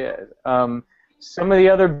she did. Some of the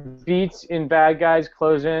other beats in Bad Guys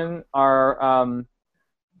Close In are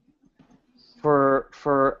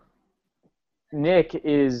for Nick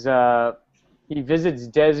is he visits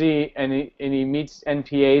Desi and he meets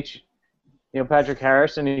NPH, Neil Patrick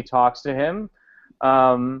Harris, and he talks to him,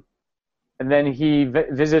 and then he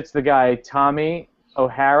visits the guy Tommy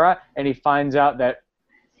O'Hara, and he finds out that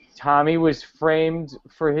Tommy was framed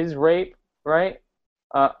for his rape, right,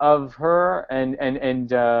 of her, and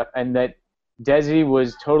that Desi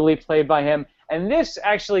was totally played by him. And this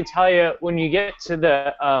actually tell you when you get to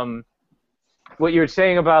the what you were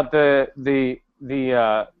saying about the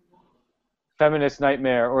feminist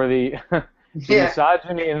nightmare or the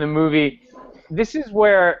misogyny in the movie. This is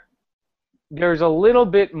where there's a little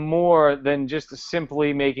bit more than just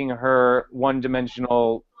simply making her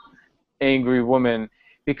one-dimensional angry woman,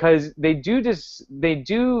 because they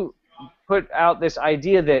do put out this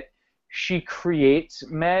idea that she creates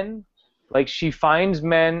men, like she finds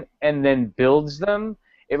men and then builds them.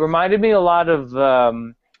 It reminded me a lot of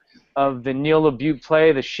the Neil LaBute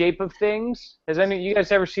play, The Shape of Things. Has you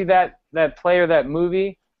guys ever see that play or that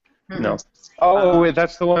movie? No. Oh, wait,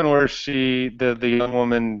 that's the one where the young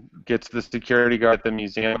woman gets the security guard at the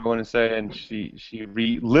museum, I want to say, and she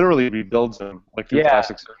literally rebuilds him, like through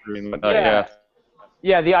plastic surgery and whatnot.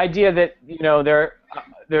 Yeah, the idea that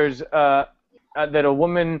there's that a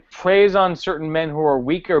woman preys on certain men who are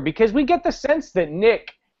weaker, because we get the sense that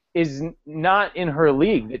Nick is not in her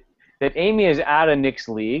league, that Amy is out of Nick's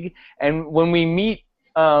league, and when we meet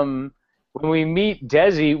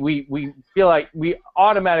Desi, we feel like we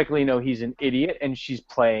automatically know he's an idiot and she's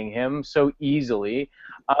playing him so easily.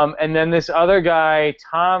 And then this other guy,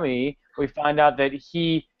 Tommy, we find out that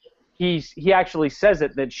he actually says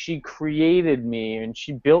it, that she created me and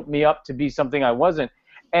she built me up to be something I wasn't.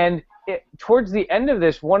 And towards the end of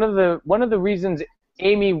this, one of the reasons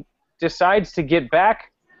Amy decides to get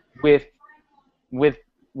back with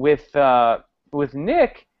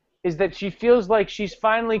Nick is that she feels like she's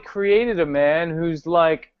finally created a man who's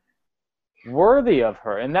like worthy of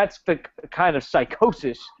her, and that's the kind of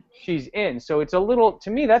psychosis she's in. So it's a little,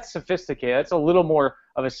 to me, that's sophisticated. That's a little more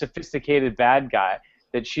of a sophisticated bad guy,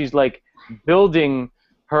 that she's like building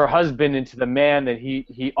her husband into the man that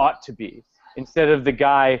he ought to be, instead of the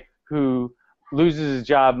guy who loses his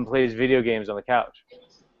job and plays video games on the couch.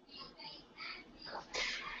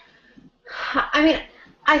 I mean,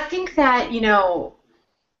 I think that,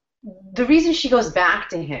 the reason she goes back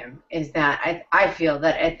to him is that I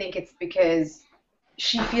think it's because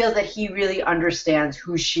she feels that he really understands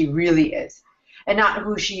who she really is and not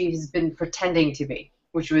who she's been pretending to be,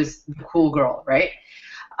 which was the cool girl, right?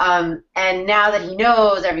 And now that he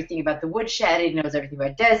knows everything about the woodshed, he knows everything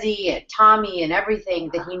about Desi and Tommy and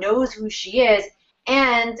everything, that he knows who she is,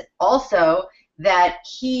 and also that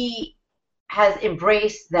he has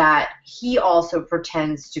embraced that he also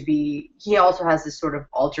pretends to be, he also has this sort of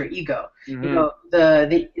alter ego. Mm-hmm.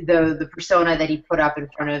 The persona that he put up in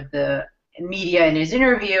front of the media in his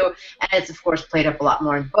interview, and it's of course played up a lot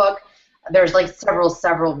more in the book. There's like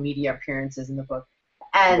several media appearances in the book.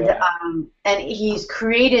 And and he's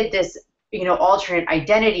created this, alternate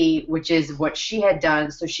identity, which is what she had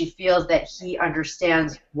done, so she feels that he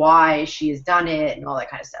understands why she has done it and all that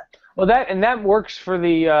kind of stuff. Well, that works for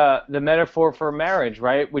the metaphor for marriage,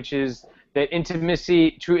 right? Which is that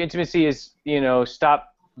true intimacy is,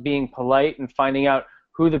 stop being polite and finding out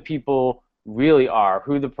who the people really are,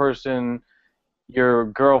 who the person, your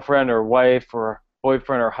girlfriend or wife or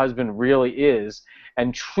boyfriend or husband really is,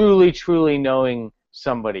 and truly, truly knowing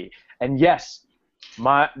somebody. And yes,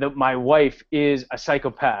 my wife is a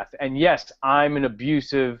psychopath, and yes, I'm an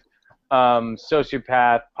abusive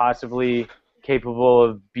sociopath, possibly capable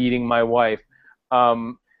of beating my wife.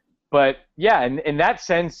 But yeah, in that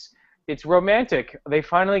sense, it's romantic. They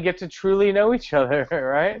finally get to truly know each other,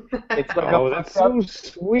 right? It's like that's so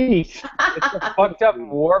sweet. it's a fucked up,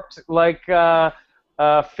 warped, like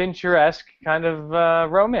Fincher-esque kind of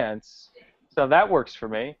romance. So that works for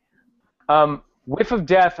me. Whiff of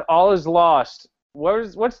Death, All Is Lost.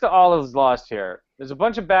 What's the All Is Lost here? There's a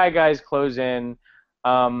bunch of bad guys close in.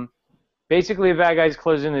 Basically, the bad guys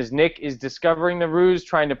close in as Nick is discovering the ruse,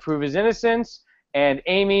 trying to prove his innocence, and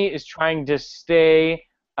Amy is trying to stay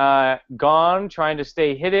gone, trying to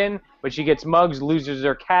stay hidden, but she gets mugs, loses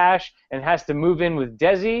her cash, and has to move in with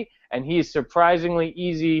Desi, and he is surprisingly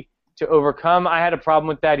easy to overcome. I had a problem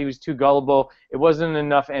with that. He was too gullible. It wasn't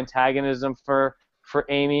enough antagonism for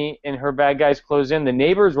Amy and her bad guys close in. The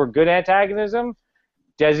neighbors were good antagonism.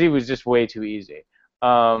 Desi was just way too easy.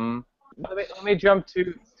 Let me jump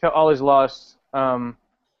to All Is Lost.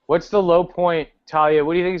 What's the low point, Talia?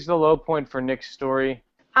 What do you think is the low point for Nick's story?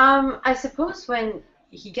 I suppose when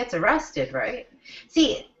he gets arrested, right?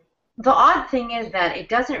 See, the odd thing is that it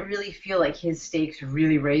doesn't really feel like his stakes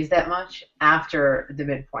really raised that much after the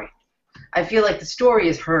midpoint. I feel like the story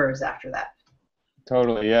is hers after that.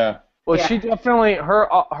 Totally, yeah. Well, Yeah. she definitely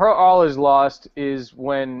her All Is Lost is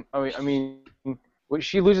when when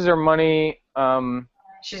she loses her money.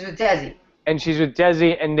 She's with Desi. And she's with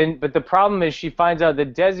Desi, but the problem is she finds out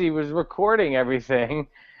that Desi was recording everything,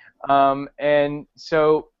 and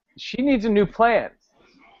so she needs a new plan.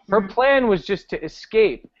 Her plan was just to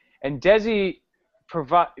escape, and Desi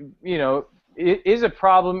is a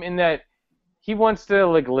problem in that he wants to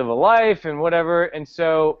like live a life and whatever, and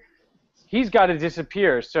so he's got to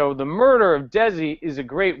disappear. So the murder of Desi is a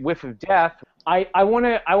great whiff of death. I want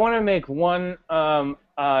to make one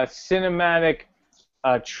cinematic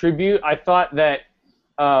tribute. I thought that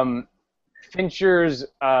Fincher's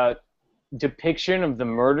depiction of the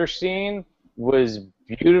murder scene was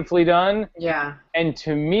beautifully done. Yeah. And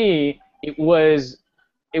to me, it was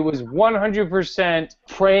 100%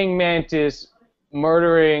 praying mantis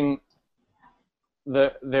murdering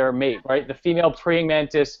their mate, right? The female praying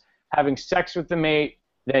mantis having sex with the mate,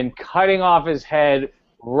 then cutting off his head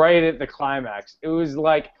right at the climax. It was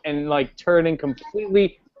turning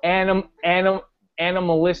completely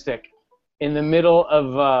animalistic in the middle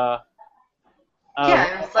of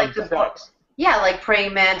Yeah, it was like sex. like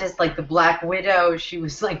praying mantis, like the Black Widow. She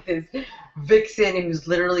was like this vixen who's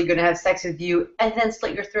literally going to have sex with you and then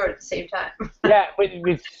slit your throat at the same time. Yeah, but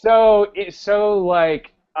it's so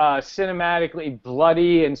like cinematically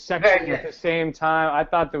bloody and sexy at the same time. I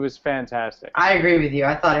thought that was fantastic. I agree with you.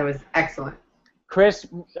 I thought it was excellent. Chris,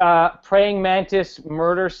 praying mantis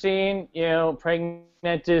murder scene. Praying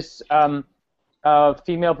mantis,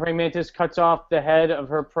 female praying mantis cuts off the head of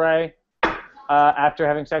her prey after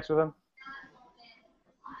having sex with him.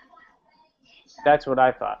 That's what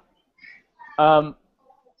I thought.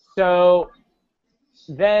 So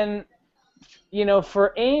then,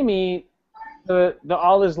 for Amy, the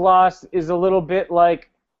All Is Lost is a little bit like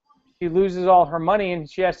she loses all her money and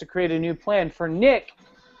she has to create a new plan. For Nick,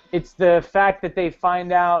 it's the fact that they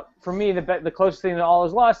find out. For me, the closest thing to All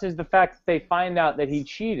Is Lost is the fact that they find out that he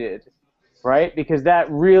cheated, right? Because that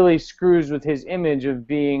really screws with his image of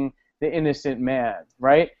being the innocent man,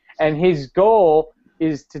 right? And his goal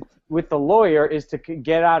is with the lawyer is to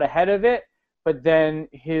get out ahead of it, but then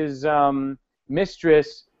his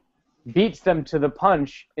mistress beats them to the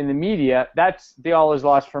punch in the media. That's the All Is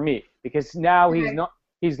Lost for me, because now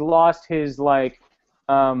he's lost his good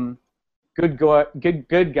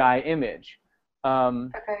guy image.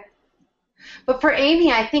 Okay. But for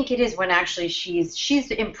Amy, I think it is when actually she's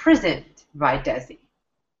imprisoned by Desi,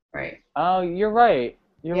 right? Oh, you're right.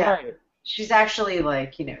 You're right. She's actually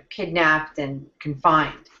kidnapped and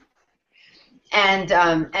confined. And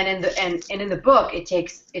in the book, it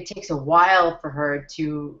takes a while for her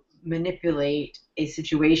to manipulate a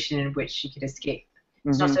situation in which she could escape.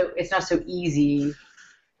 Mm-hmm. It's not so easy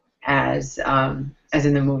as in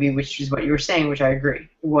the movie, which is what you were saying, which I agree.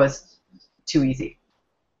 It was too easy.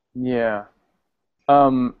 Yeah.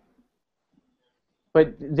 But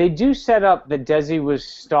they do set up that Desi was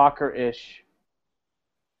stalker-ish.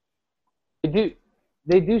 They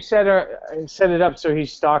do set it up so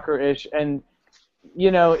he's stalker-ish, and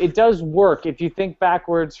it does work if you think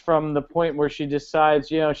backwards from the point where she decides,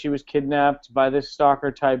 she was kidnapped by this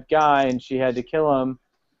stalker type guy and she had to kill him.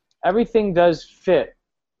 Everything does fit,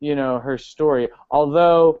 her story.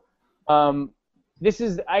 Although, I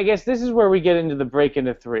guess this is where we get into the break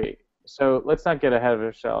into 3. So let's not get ahead of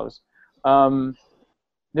ourselves.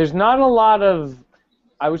 There's not a lot of.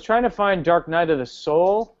 I was trying to find Dark Night of the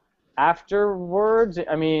Soul afterwards.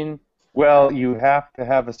 I mean. Well, you have to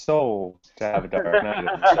have a soul to have a Dark Night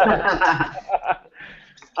of the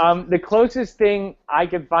Soul. The closest thing I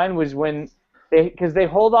could find was when because they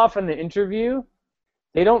hold off on the interview.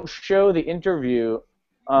 They don't show the interview.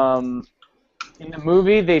 In the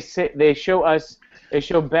movie, they show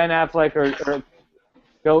Ben Affleck or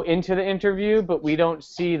go into the interview, but we don't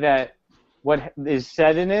see what is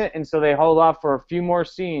said in it, and so they hold off for a few more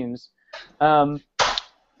scenes. And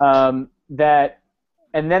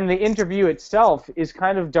then the interview itself is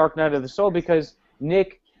kind of Dark Night of the Soul because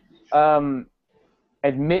Nick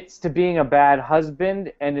admits to being a bad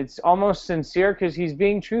husband, and it's almost sincere because he's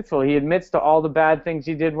being truthful. He admits to all the bad things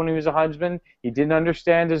he did when he was a husband. He didn't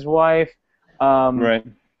understand his wife, right.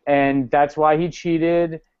 And that's why he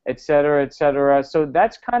cheated, etc., etc. So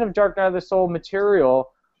that's kind of Dark Night of the Soul material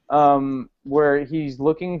where he's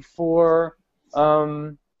looking for,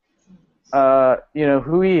 who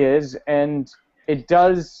he is, and it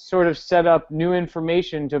does sort of set up new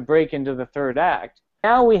information to break into the third act.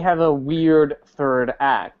 Now we have a weird third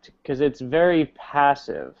act because it's very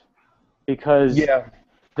passive because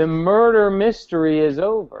the murder mystery is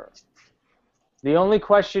over. The only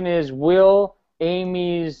question is, will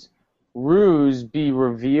Amy's ruse be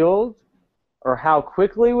revealed, or how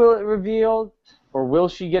quickly will it revealed, or will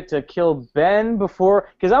she get to kill Ben before?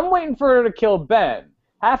 Because I'm waiting for her to kill Ben.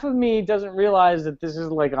 Half of me doesn't realize that this is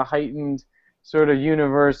like a heightened sort of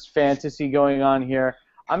universe fantasy going on here.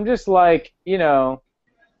 I'm just like,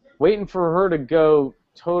 waiting for her to go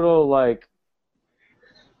total like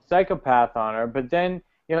psychopath on her. But then,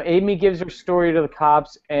 Amy gives her story to the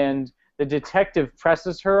cops, and the detective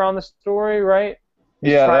presses her on the story, right?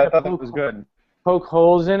 Yeah, I thought that was good. Poke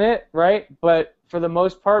holes in it, right? But for the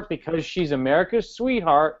most part, because she's America's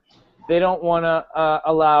sweetheart, they don't want to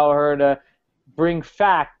allow her to bring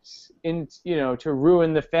facts in, to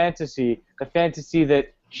ruin the fantasy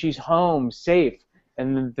that she's home, safe,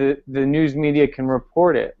 and the news media can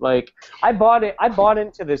report it. Like, I bought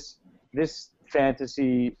into this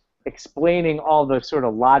fantasy explaining all the sort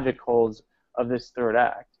of logic holes of this third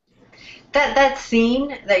act. That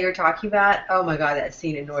scene that you're talking about, oh my god, that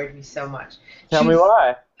scene annoyed me so much. Tell me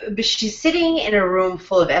why. But she's sitting in a room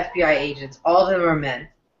full of FBI agents. All of them are men,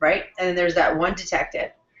 right? And then there's that one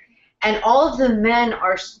detective. And all of the men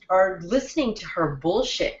are listening to her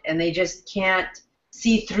bullshit, and they just can't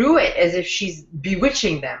see through it, as if she's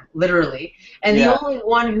bewitching them, literally. And the only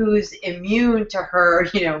one who's immune to her,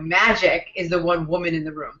 magic is the one woman in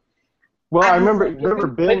the room. Well, I remember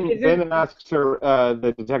Ben asks her,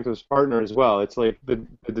 the detective's partner as well. It's like the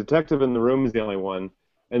detective in the room is the only one,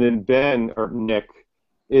 and then Ben, or Nick,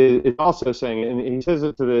 is also saying it, and he says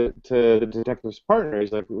it to the detective's partner.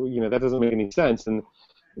 He's like, that doesn't make any sense. And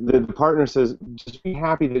the partner says, just be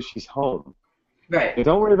happy that she's home. Right. And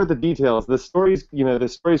don't worry about the details. The story's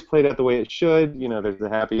played out the way it should. There's a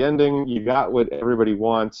happy ending. You got what everybody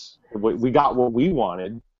wants. We got what we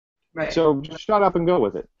wanted. Right. So just shut up and go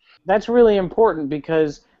with it. That's really important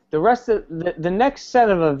because the rest of the next set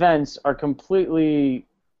of events are completely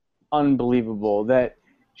unbelievable. That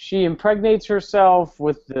she impregnates herself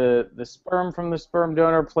with the sperm from the sperm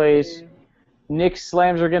donor place. Nick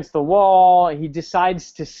slams her against the wall. He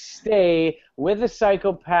decides to stay with a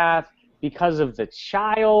psychopath because of the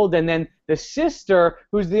child, and then the sister,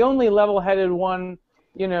 who's the only level-headed one,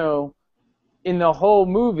 in the whole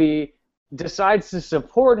movie, decides to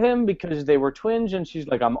support him because they were twins, and she's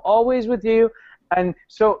like, I'm always with you. And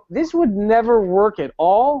so this would never work at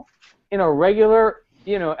all in a regular,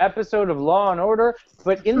 episode of Law and Order,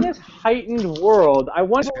 but in this heightened world, I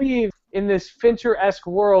want to believe in this Fincher-esque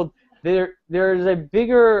world, there's a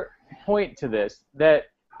bigger point to this, that,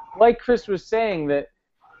 like Chris was saying, that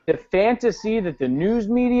the fantasy that the news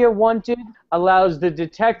media wanted allows the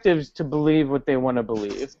detectives to believe what they want to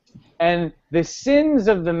believe. And the sins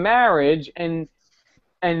of the marriage and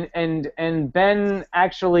Ben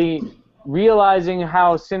actually realizing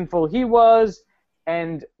how sinful he was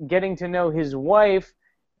and getting to know his wife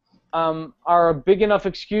are a big enough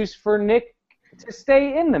excuse for Nick to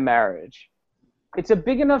stay in the marriage. It's a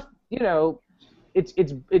big enough,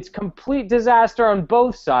 it's complete disaster on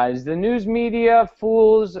both sides. The news media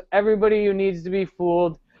fools everybody who needs to be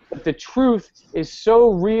fooled, but the truth is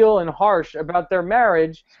so real and harsh about their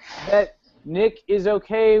marriage that Nick is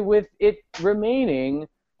okay with it remaining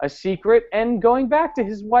a secret and going back to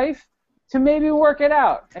his wife to maybe work it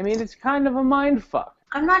out. I mean, it's kind of a mind fuck.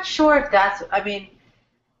 I'm not sure if that's. I mean,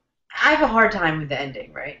 I have a hard time with the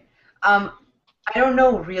ending, right? I don't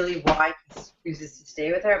know really why he refuses to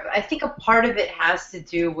stay with her, but I think a part of it has to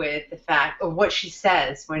do with the fact of what she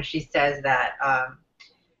says when she says that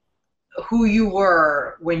who you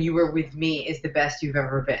were when you were with me is the best you've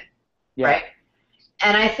ever been, right?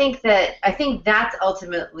 And I think that's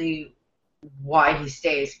ultimately why he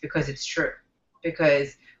stays, because it's true.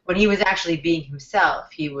 Because when he was actually being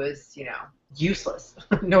himself, he was, useless.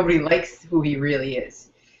 Nobody likes who he really is.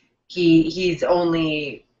 He's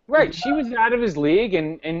only... Right, she was out of his league,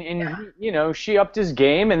 and she upped his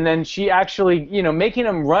game, and then she actually, making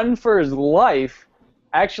him run for his life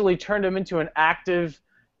actually turned him into an active,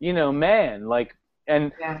 man. Like,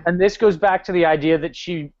 and this goes back to the idea that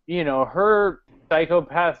she, her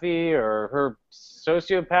psychopathy or her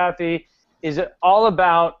sociopathy is all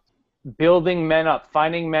about building men up,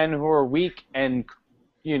 finding men who are weak and,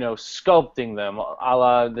 sculpting them, a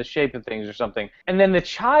la The Shape of Things or something. And then the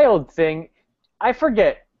child thing, I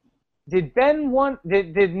forget. Did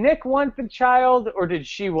Nick want the child, or did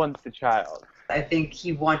she want the child? I think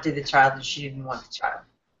he wanted the child and she didn't want the child.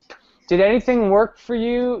 Did anything work for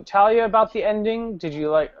you, Talia, about the ending? Did you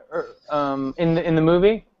like in the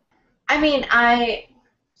movie? I mean,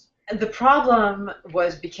 the problem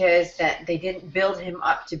was because that they didn't build him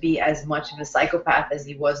up to be as much of a psychopath as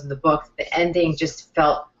he was in the book. The ending just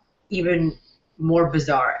felt even more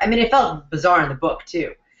bizarre. I mean, it felt bizarre in the book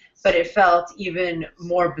too, but it felt even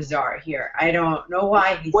more bizarre here. I don't know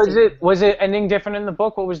why. Was it ending different in the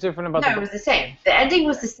book? What was different about the book? No, it was the same. The ending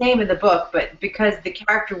was the same in the book, but because the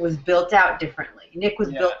character was built out differently, Nick was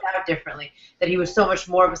built out differently, that he was so much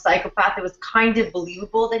more of a psychopath, it was kind of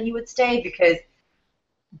believable that he would stay because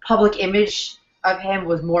public image of him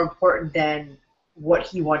was more important than what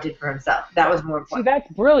he wanted for himself. That was more important. See, that's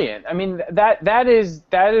brilliant. I mean, that is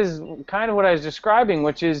kind of what I was describing,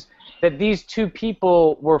 which is that these two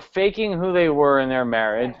people were faking who they were in their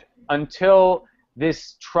marriage until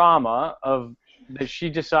this trauma that she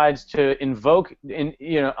decides to invoke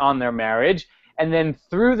on their marriage, and then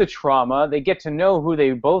through the trauma they get to know who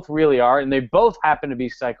they both really are, and they both happen to be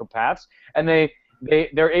psychopaths, and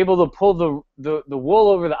they're able to pull the wool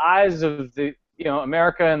over the eyes of the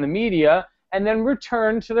America and the media, and then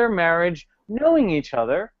return to their marriage knowing each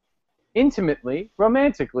other intimately,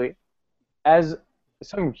 romantically, as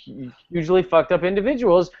some hugely fucked up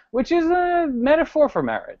individuals, which is a metaphor for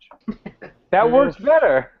marriage. That works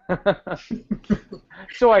better.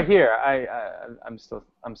 So I hear. I'm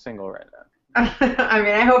single right now. I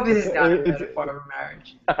mean, I hope this is not a metaphor for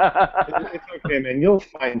marriage. It's okay, man. You'll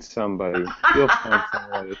find somebody.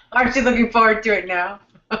 Aren't you looking forward to it now?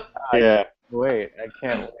 Yeah. Wait, I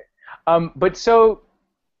can't wait. But so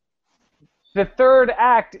the third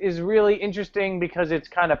act is really interesting because it's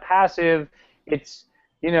kind of passive. It's,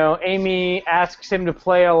 Amy asks him to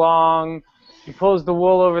play along. He pulls the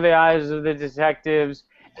wool over the eyes of the detectives.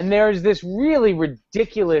 And there's this really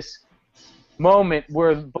ridiculous moment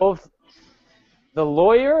where both the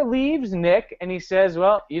lawyer leaves Nick and he says,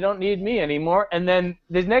 well, you don't need me anymore. And then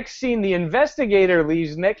the next scene, the investigator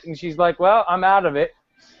leaves Nick and she's like, well, I'm out of it.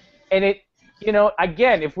 And it,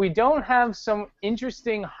 again, if we don't have some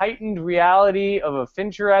interesting heightened reality of a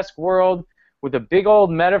Fincher-esque world with a big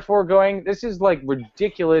old metaphor going, this is like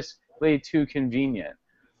ridiculously too convenient.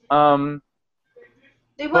 Well,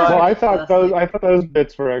 I thought those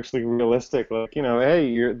bits were actually realistic. Like, hey,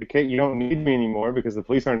 you don't need me anymore because the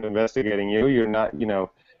police aren't investigating you. You're not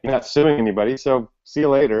suing anybody. So see you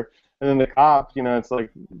later. And then the cop, it's like,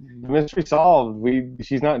 the mystery solved.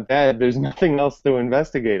 She's not dead. There's nothing else to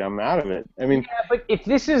investigate. I'm out of it. I mean, yeah, but if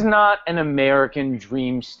this is not an American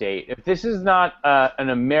dream state, if this is not an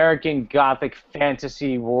American Gothic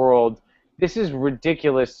fantasy world, this is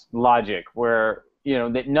ridiculous logic where,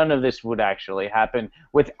 that none of this would actually happen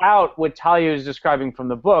without what Talia is describing from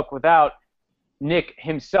the book, without Nick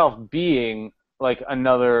himself being like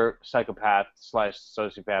another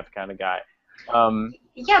psychopath/sociopath kind of guy.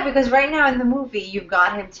 Yeah, because right now in the movie, you've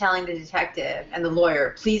got him telling the detective and the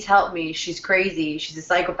lawyer, please help me, she's crazy, she's a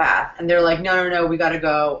psychopath. And they're like, no, we gotta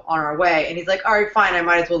go on our way. And he's like, all right, fine, I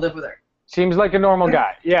might as well live with her. Seems like a normal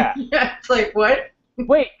guy, yeah. Yeah, it's like, what?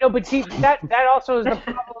 Wait, no, but see, that also is the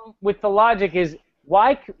problem with the logic is,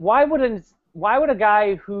 why would a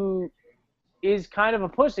guy who is kind of a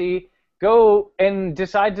pussy go and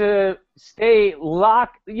decide to stay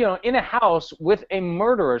locked, in a house with a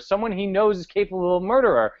murderer, someone he knows is capable of a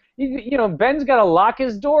murderer? Ben's got to lock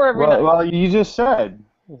his door every night. Well, you just said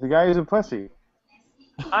the guy is a pussy.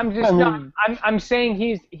 I'm just not. I'm saying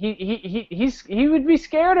he would be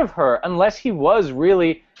scared of her unless he was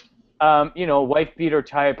really, wife beater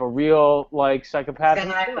type, a real like psychopath.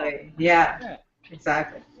 Exactly. Yeah.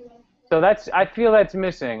 Exactly. So I feel that's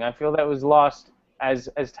missing. I feel that was lost, as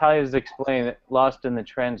Talia's explained, lost in the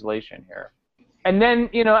translation here. And then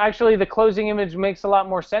actually the closing image makes a lot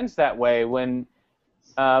more sense that way when.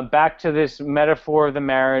 Back to this metaphor of the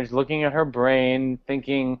marriage, looking at her brain,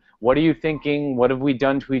 thinking, what are you thinking? What have we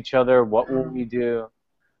done to each other? What will we do?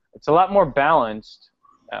 It's a lot more balanced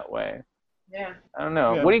that way. Yeah. I don't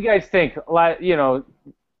know. Yeah. What do you guys think?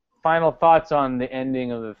 Final thoughts on the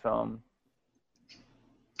ending of the film?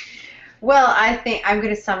 Well, I think I'm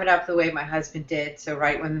going to sum it up the way my husband did. So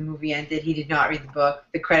right when the movie ended, he did not read the book.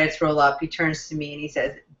 The credits roll up. He turns to me and he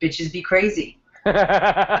says, "Bitches be crazy." That's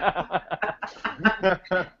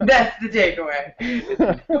the takeaway.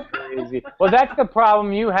 Crazy. Well, that's the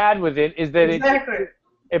problem you had with it, is that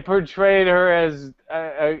it portrayed her as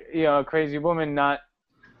a crazy woman, not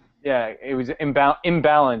it was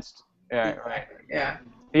imbalanced. Yeah, right. Yeah.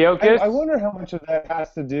 Theokas? I wonder how much of that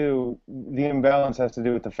the imbalance has to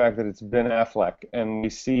do with the fact that it's Ben Affleck, and we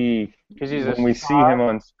see when we see him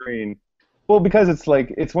on screen. Well, because it's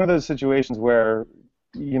one of those situations where.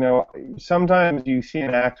 Sometimes you see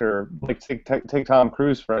an actor, like take Tom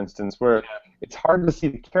Cruise, for instance, where it's hard to see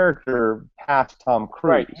the character past Tom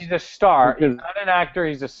Cruise. Right, he's a star. He's not an actor,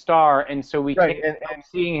 he's a star, and so we can't help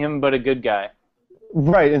seeing him but a good guy.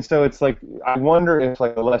 Right, and so it's like, I wonder if a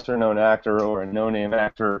lesser-known actor or a no-name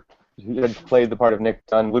actor who had played the part of Nick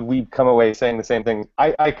Dunn, would we come away saying the same thing?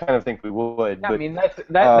 I kind of think we would. Yeah, but, I mean,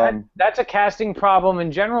 that's a casting problem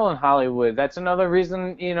in general in Hollywood. That's another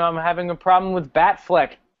reason, I'm having a problem with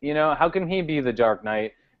Batfleck. How can he be the Dark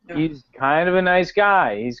Knight? Yeah. He's kind of a nice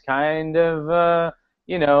guy. He's kind of,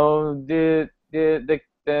 the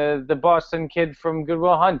Boston kid from Good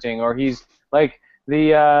Will Hunting, or he's like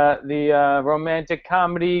the romantic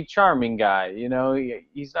comedy charming guy.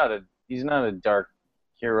 He's not a dark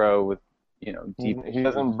hero with deep. He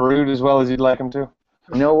doesn't brood as well as you'd like him to.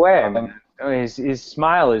 No way. His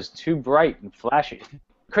smile is too bright and flashy.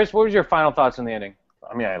 Chris, what was your final thoughts on the ending?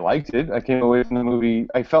 I mean, I liked it. I came away from the movie.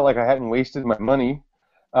 I felt like I hadn't wasted my money.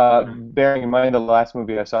 Bearing in mind the last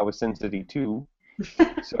movie I saw was Sin City 2,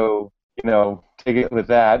 so take it with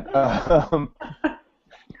that.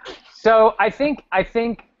 So I think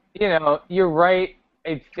you're right.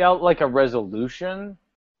 It felt like a resolution.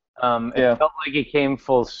 It felt like it came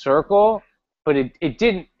full circle, but it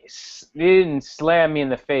didn't slam me in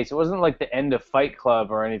the face. It wasn't like the end of Fight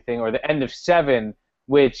Club or anything, or the end of Seven,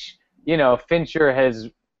 which Fincher has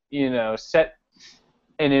set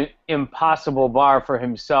an impossible bar for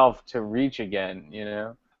himself to reach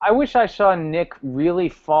again. I wish I saw Nick really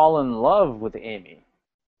fall in love with Amy.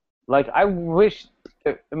 I wish.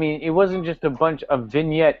 It wasn't just a bunch of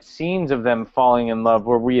vignette scenes of them falling in love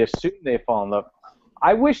where we assume they fall in love.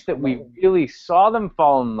 I wish that we really saw them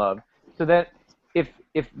fall in love, so that if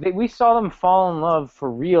we saw them fall in love for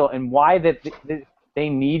real and why that they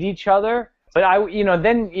need each other. But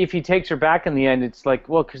then if he takes her back in the end, it's like,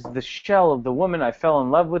 well, because the shell of the woman I fell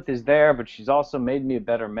in love with is there, but she's also made me a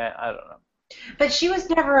better man. I don't know. But she was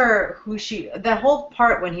never the whole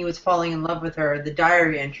part when he was falling in love with her, the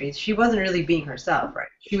diary entries, she wasn't really being herself, right?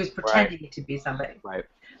 She was pretending to be somebody. Right.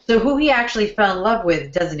 So who he actually fell in love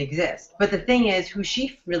with doesn't exist. But the thing is, who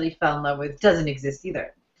she really fell in love with doesn't exist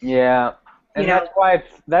either. Yeah. And that's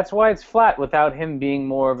why it's flat without him being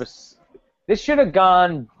more of a. They should have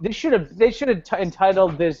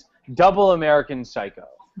entitled this Double American Psycho.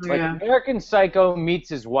 American Psycho meets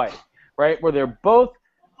his wife, right? Where they're both,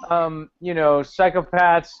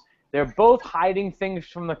 psychopaths. They're both hiding things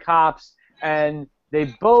from the cops, and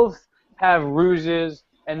they both have ruses.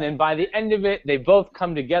 And then by the end of it, they both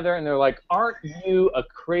come together, and they're like, "Aren't you a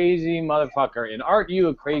crazy motherfucker? And aren't you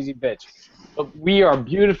a crazy bitch? But we are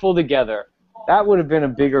beautiful together." That would have been a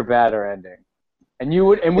bigger, badder ending. And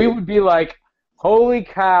we would be like, holy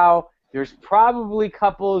cow, there's probably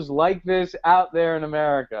couples like this out there in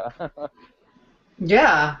America.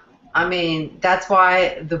 Yeah. That's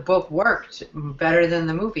why the book worked better than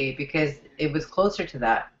the movie, because it was closer to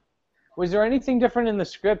that. Was there anything different in the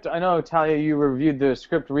script? I know, Talia, you reviewed the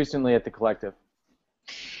script recently at the Collective.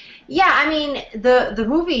 Yeah, the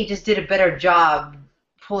movie just did a better job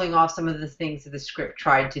pulling off some of the things that the script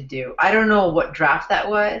tried to do. I don't know what draft that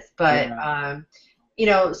was, but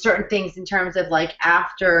certain things in terms of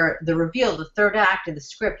after the reveal, the third act of the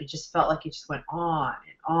script, it just felt like it just went on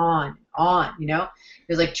and on, you know?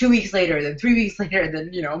 It was like 2 weeks later, then 3 weeks later, then,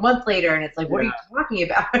 you know, a month later, and it's like, what are you talking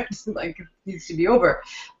about? It's like, it needs to be over.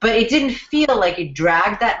 But it didn't feel like it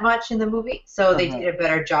dragged that much in the movie, so they did a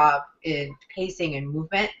better job in pacing and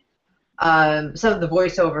movement. Some of the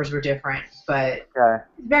voiceovers were different, but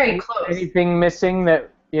very close. Anything missing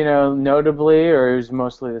that, you know, notably, or it was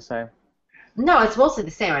mostly the same? No, it's mostly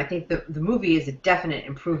the same. I think the movie is a definite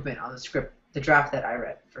improvement on the script, the draft that I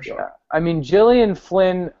read, for sure. Yeah. I mean, Gillian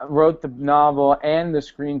Flynn wrote the novel and the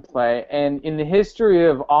screenplay, and in the history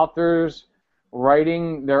of authors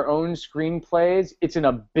writing their own screenplays, it's an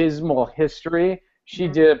abysmal history. She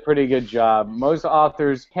did a pretty good job. Most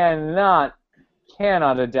authors cannot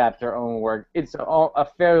adapt their own work. It's a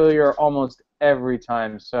failure almost every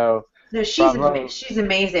time. So no, she's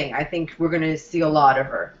amazing. I think we're going to see a lot of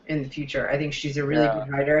her in the future. I think she's a really good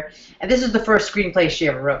writer. And this is the first screenplay she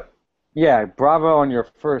ever wrote. Yeah, bravo on your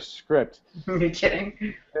first script. Are you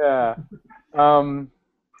kidding? Yeah.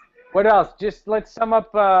 What else? Just let's sum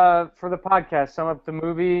up for the podcast. Sum up the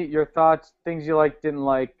movie, your thoughts, things you liked, didn't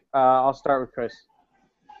like. I'll start with Chris.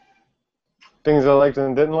 Things I liked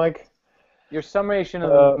and didn't like? Your summation of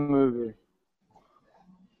the movie.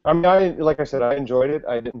 I mean, like I said, I enjoyed it.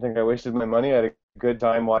 I didn't think I wasted my money. I had a good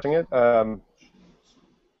time watching it.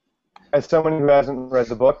 As someone who hasn't read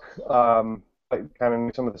the book, I kind of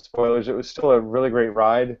knew some of the spoilers. It was still a really great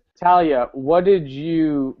ride. Talia, what did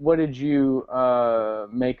you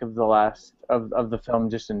make of the film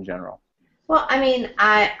just in general? Well, I mean,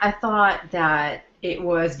 I thought that it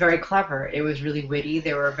was very clever. It was really witty.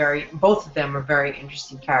 Both of them were very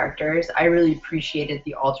interesting characters. I really appreciated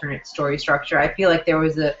the alternate story structure. I feel like there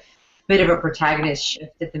was a bit of a protagonist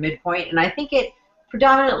shift at the midpoint, and I think it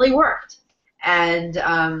predominantly worked. And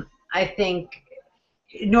I think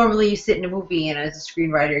normally you sit in a movie, and as a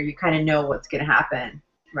screenwriter, you kind of know what's going to happen,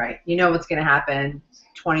 right? You know what's going to happen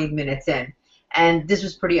 20 minutes in. And this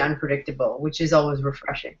was pretty unpredictable, which is always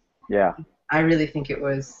refreshing. Yeah. I really think it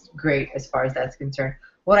was great as far as that's concerned.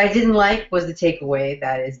 What I didn't like was the takeaway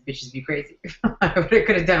that is bitches be crazy. I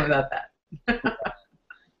could have done without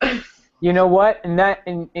that. You know what? And that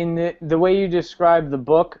in the way you describe the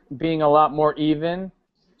book being a lot more even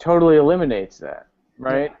totally eliminates that,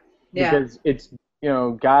 right? Yeah. Because it's, you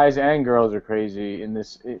know, guys and girls are crazy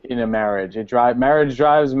in a marriage. Marriage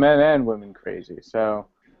drives men and women crazy. So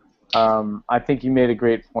I think you made a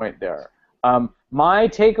great point there. My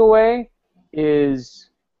takeaway is,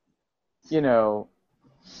 you know,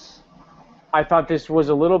 I thought this was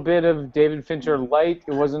a little bit of David Fincher light.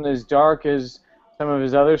 It wasn't as dark as some of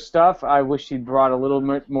his other stuff. I wish he'd brought a little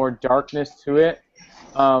bit more darkness to it.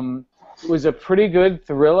 It was a pretty good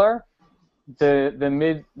thriller. The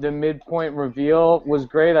midpoint reveal was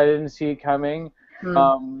great. I didn't see it coming.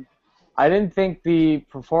 I didn't think the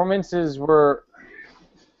performances were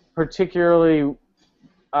particularly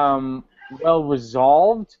well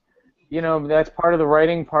resolved. You know, that's part of the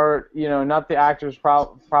writing part, you know, not the actor's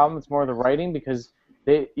problem, it's more the writing, because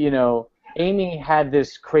they, you know, Amy had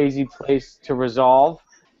this crazy place to resolve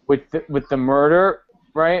with the murder,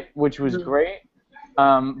 right, which was great.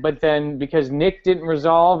 But then because Nick didn't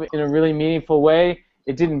resolve in a really meaningful way,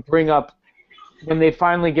 it didn't bring up, when they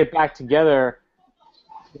finally get back together,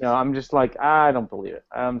 you know, I'm just like, I don't believe it.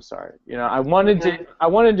 I'm sorry. You know, I wanted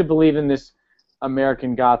to believe in this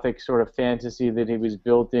American Gothic sort of fantasy that he was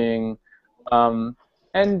building,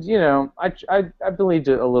 and you know, I believed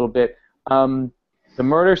it a little bit. The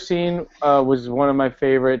murder scene was one of my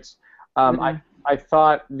favorites. I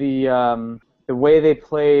thought the way they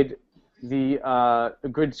played the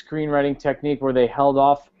good screenwriting technique, where they held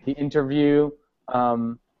off the interview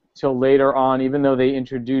till later on, even though they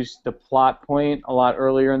introduced the plot point a lot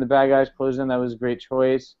earlier in the bad guys closing, that was a great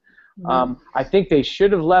choice. I think they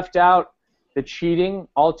should have left out the cheating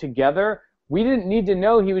altogether. We didn't need to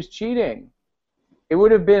know he was cheating. It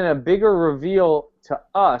would have been a bigger reveal to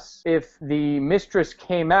us if the mistress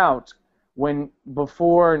came out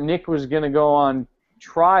before Nick was going to go on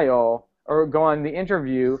trial or go on the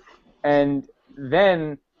interview, and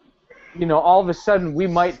then, you know, all of a sudden we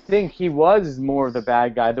might think he was more the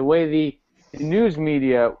bad guy, the way the news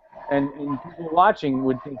media and people watching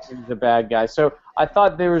would think he was the bad guy. So I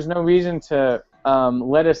thought there was no reason to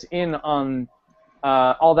let us in on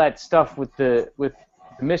all that stuff with the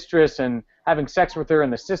mistress and having sex with her in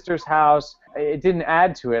the sister's house. It didn't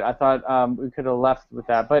add to it. I thought we could have left with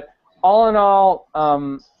that. But all in all,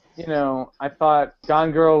 you know, I thought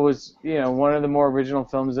Gone Girl was, you know, one of the more original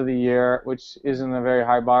films of the year, which isn't a very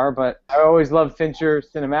high bar. But I always loved Fincher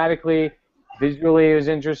cinematically. Visually, it was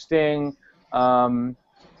interesting.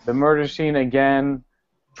 The murder scene again,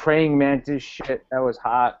 praying mantis shit, that was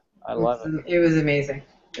hot. I love it. It was amazing.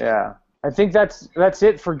 Yeah. I think that's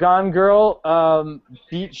it for Gone Girl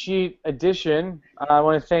Beat Sheet Edition. I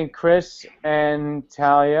want to thank Chris and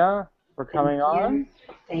Talia for coming on.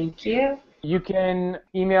 Thank you. You can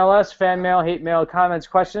email us, fan mail, hate mail, comments,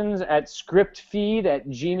 questions at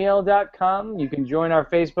scriptfeed@gmail.com. You can join our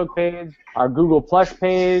Facebook page, our Google Plus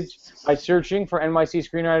page by searching for NYC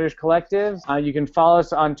Screenwriters Collective. You can follow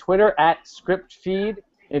us on Twitter at scriptfeed.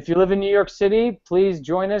 If you live in New York City, please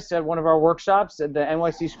join us at one of our workshops at the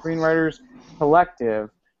NYC Screenwriters Collective.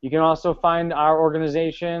 You can also find our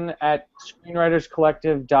organization at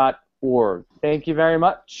screenwriterscollective.org. Thank you very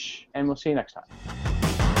much, and we'll see you next time.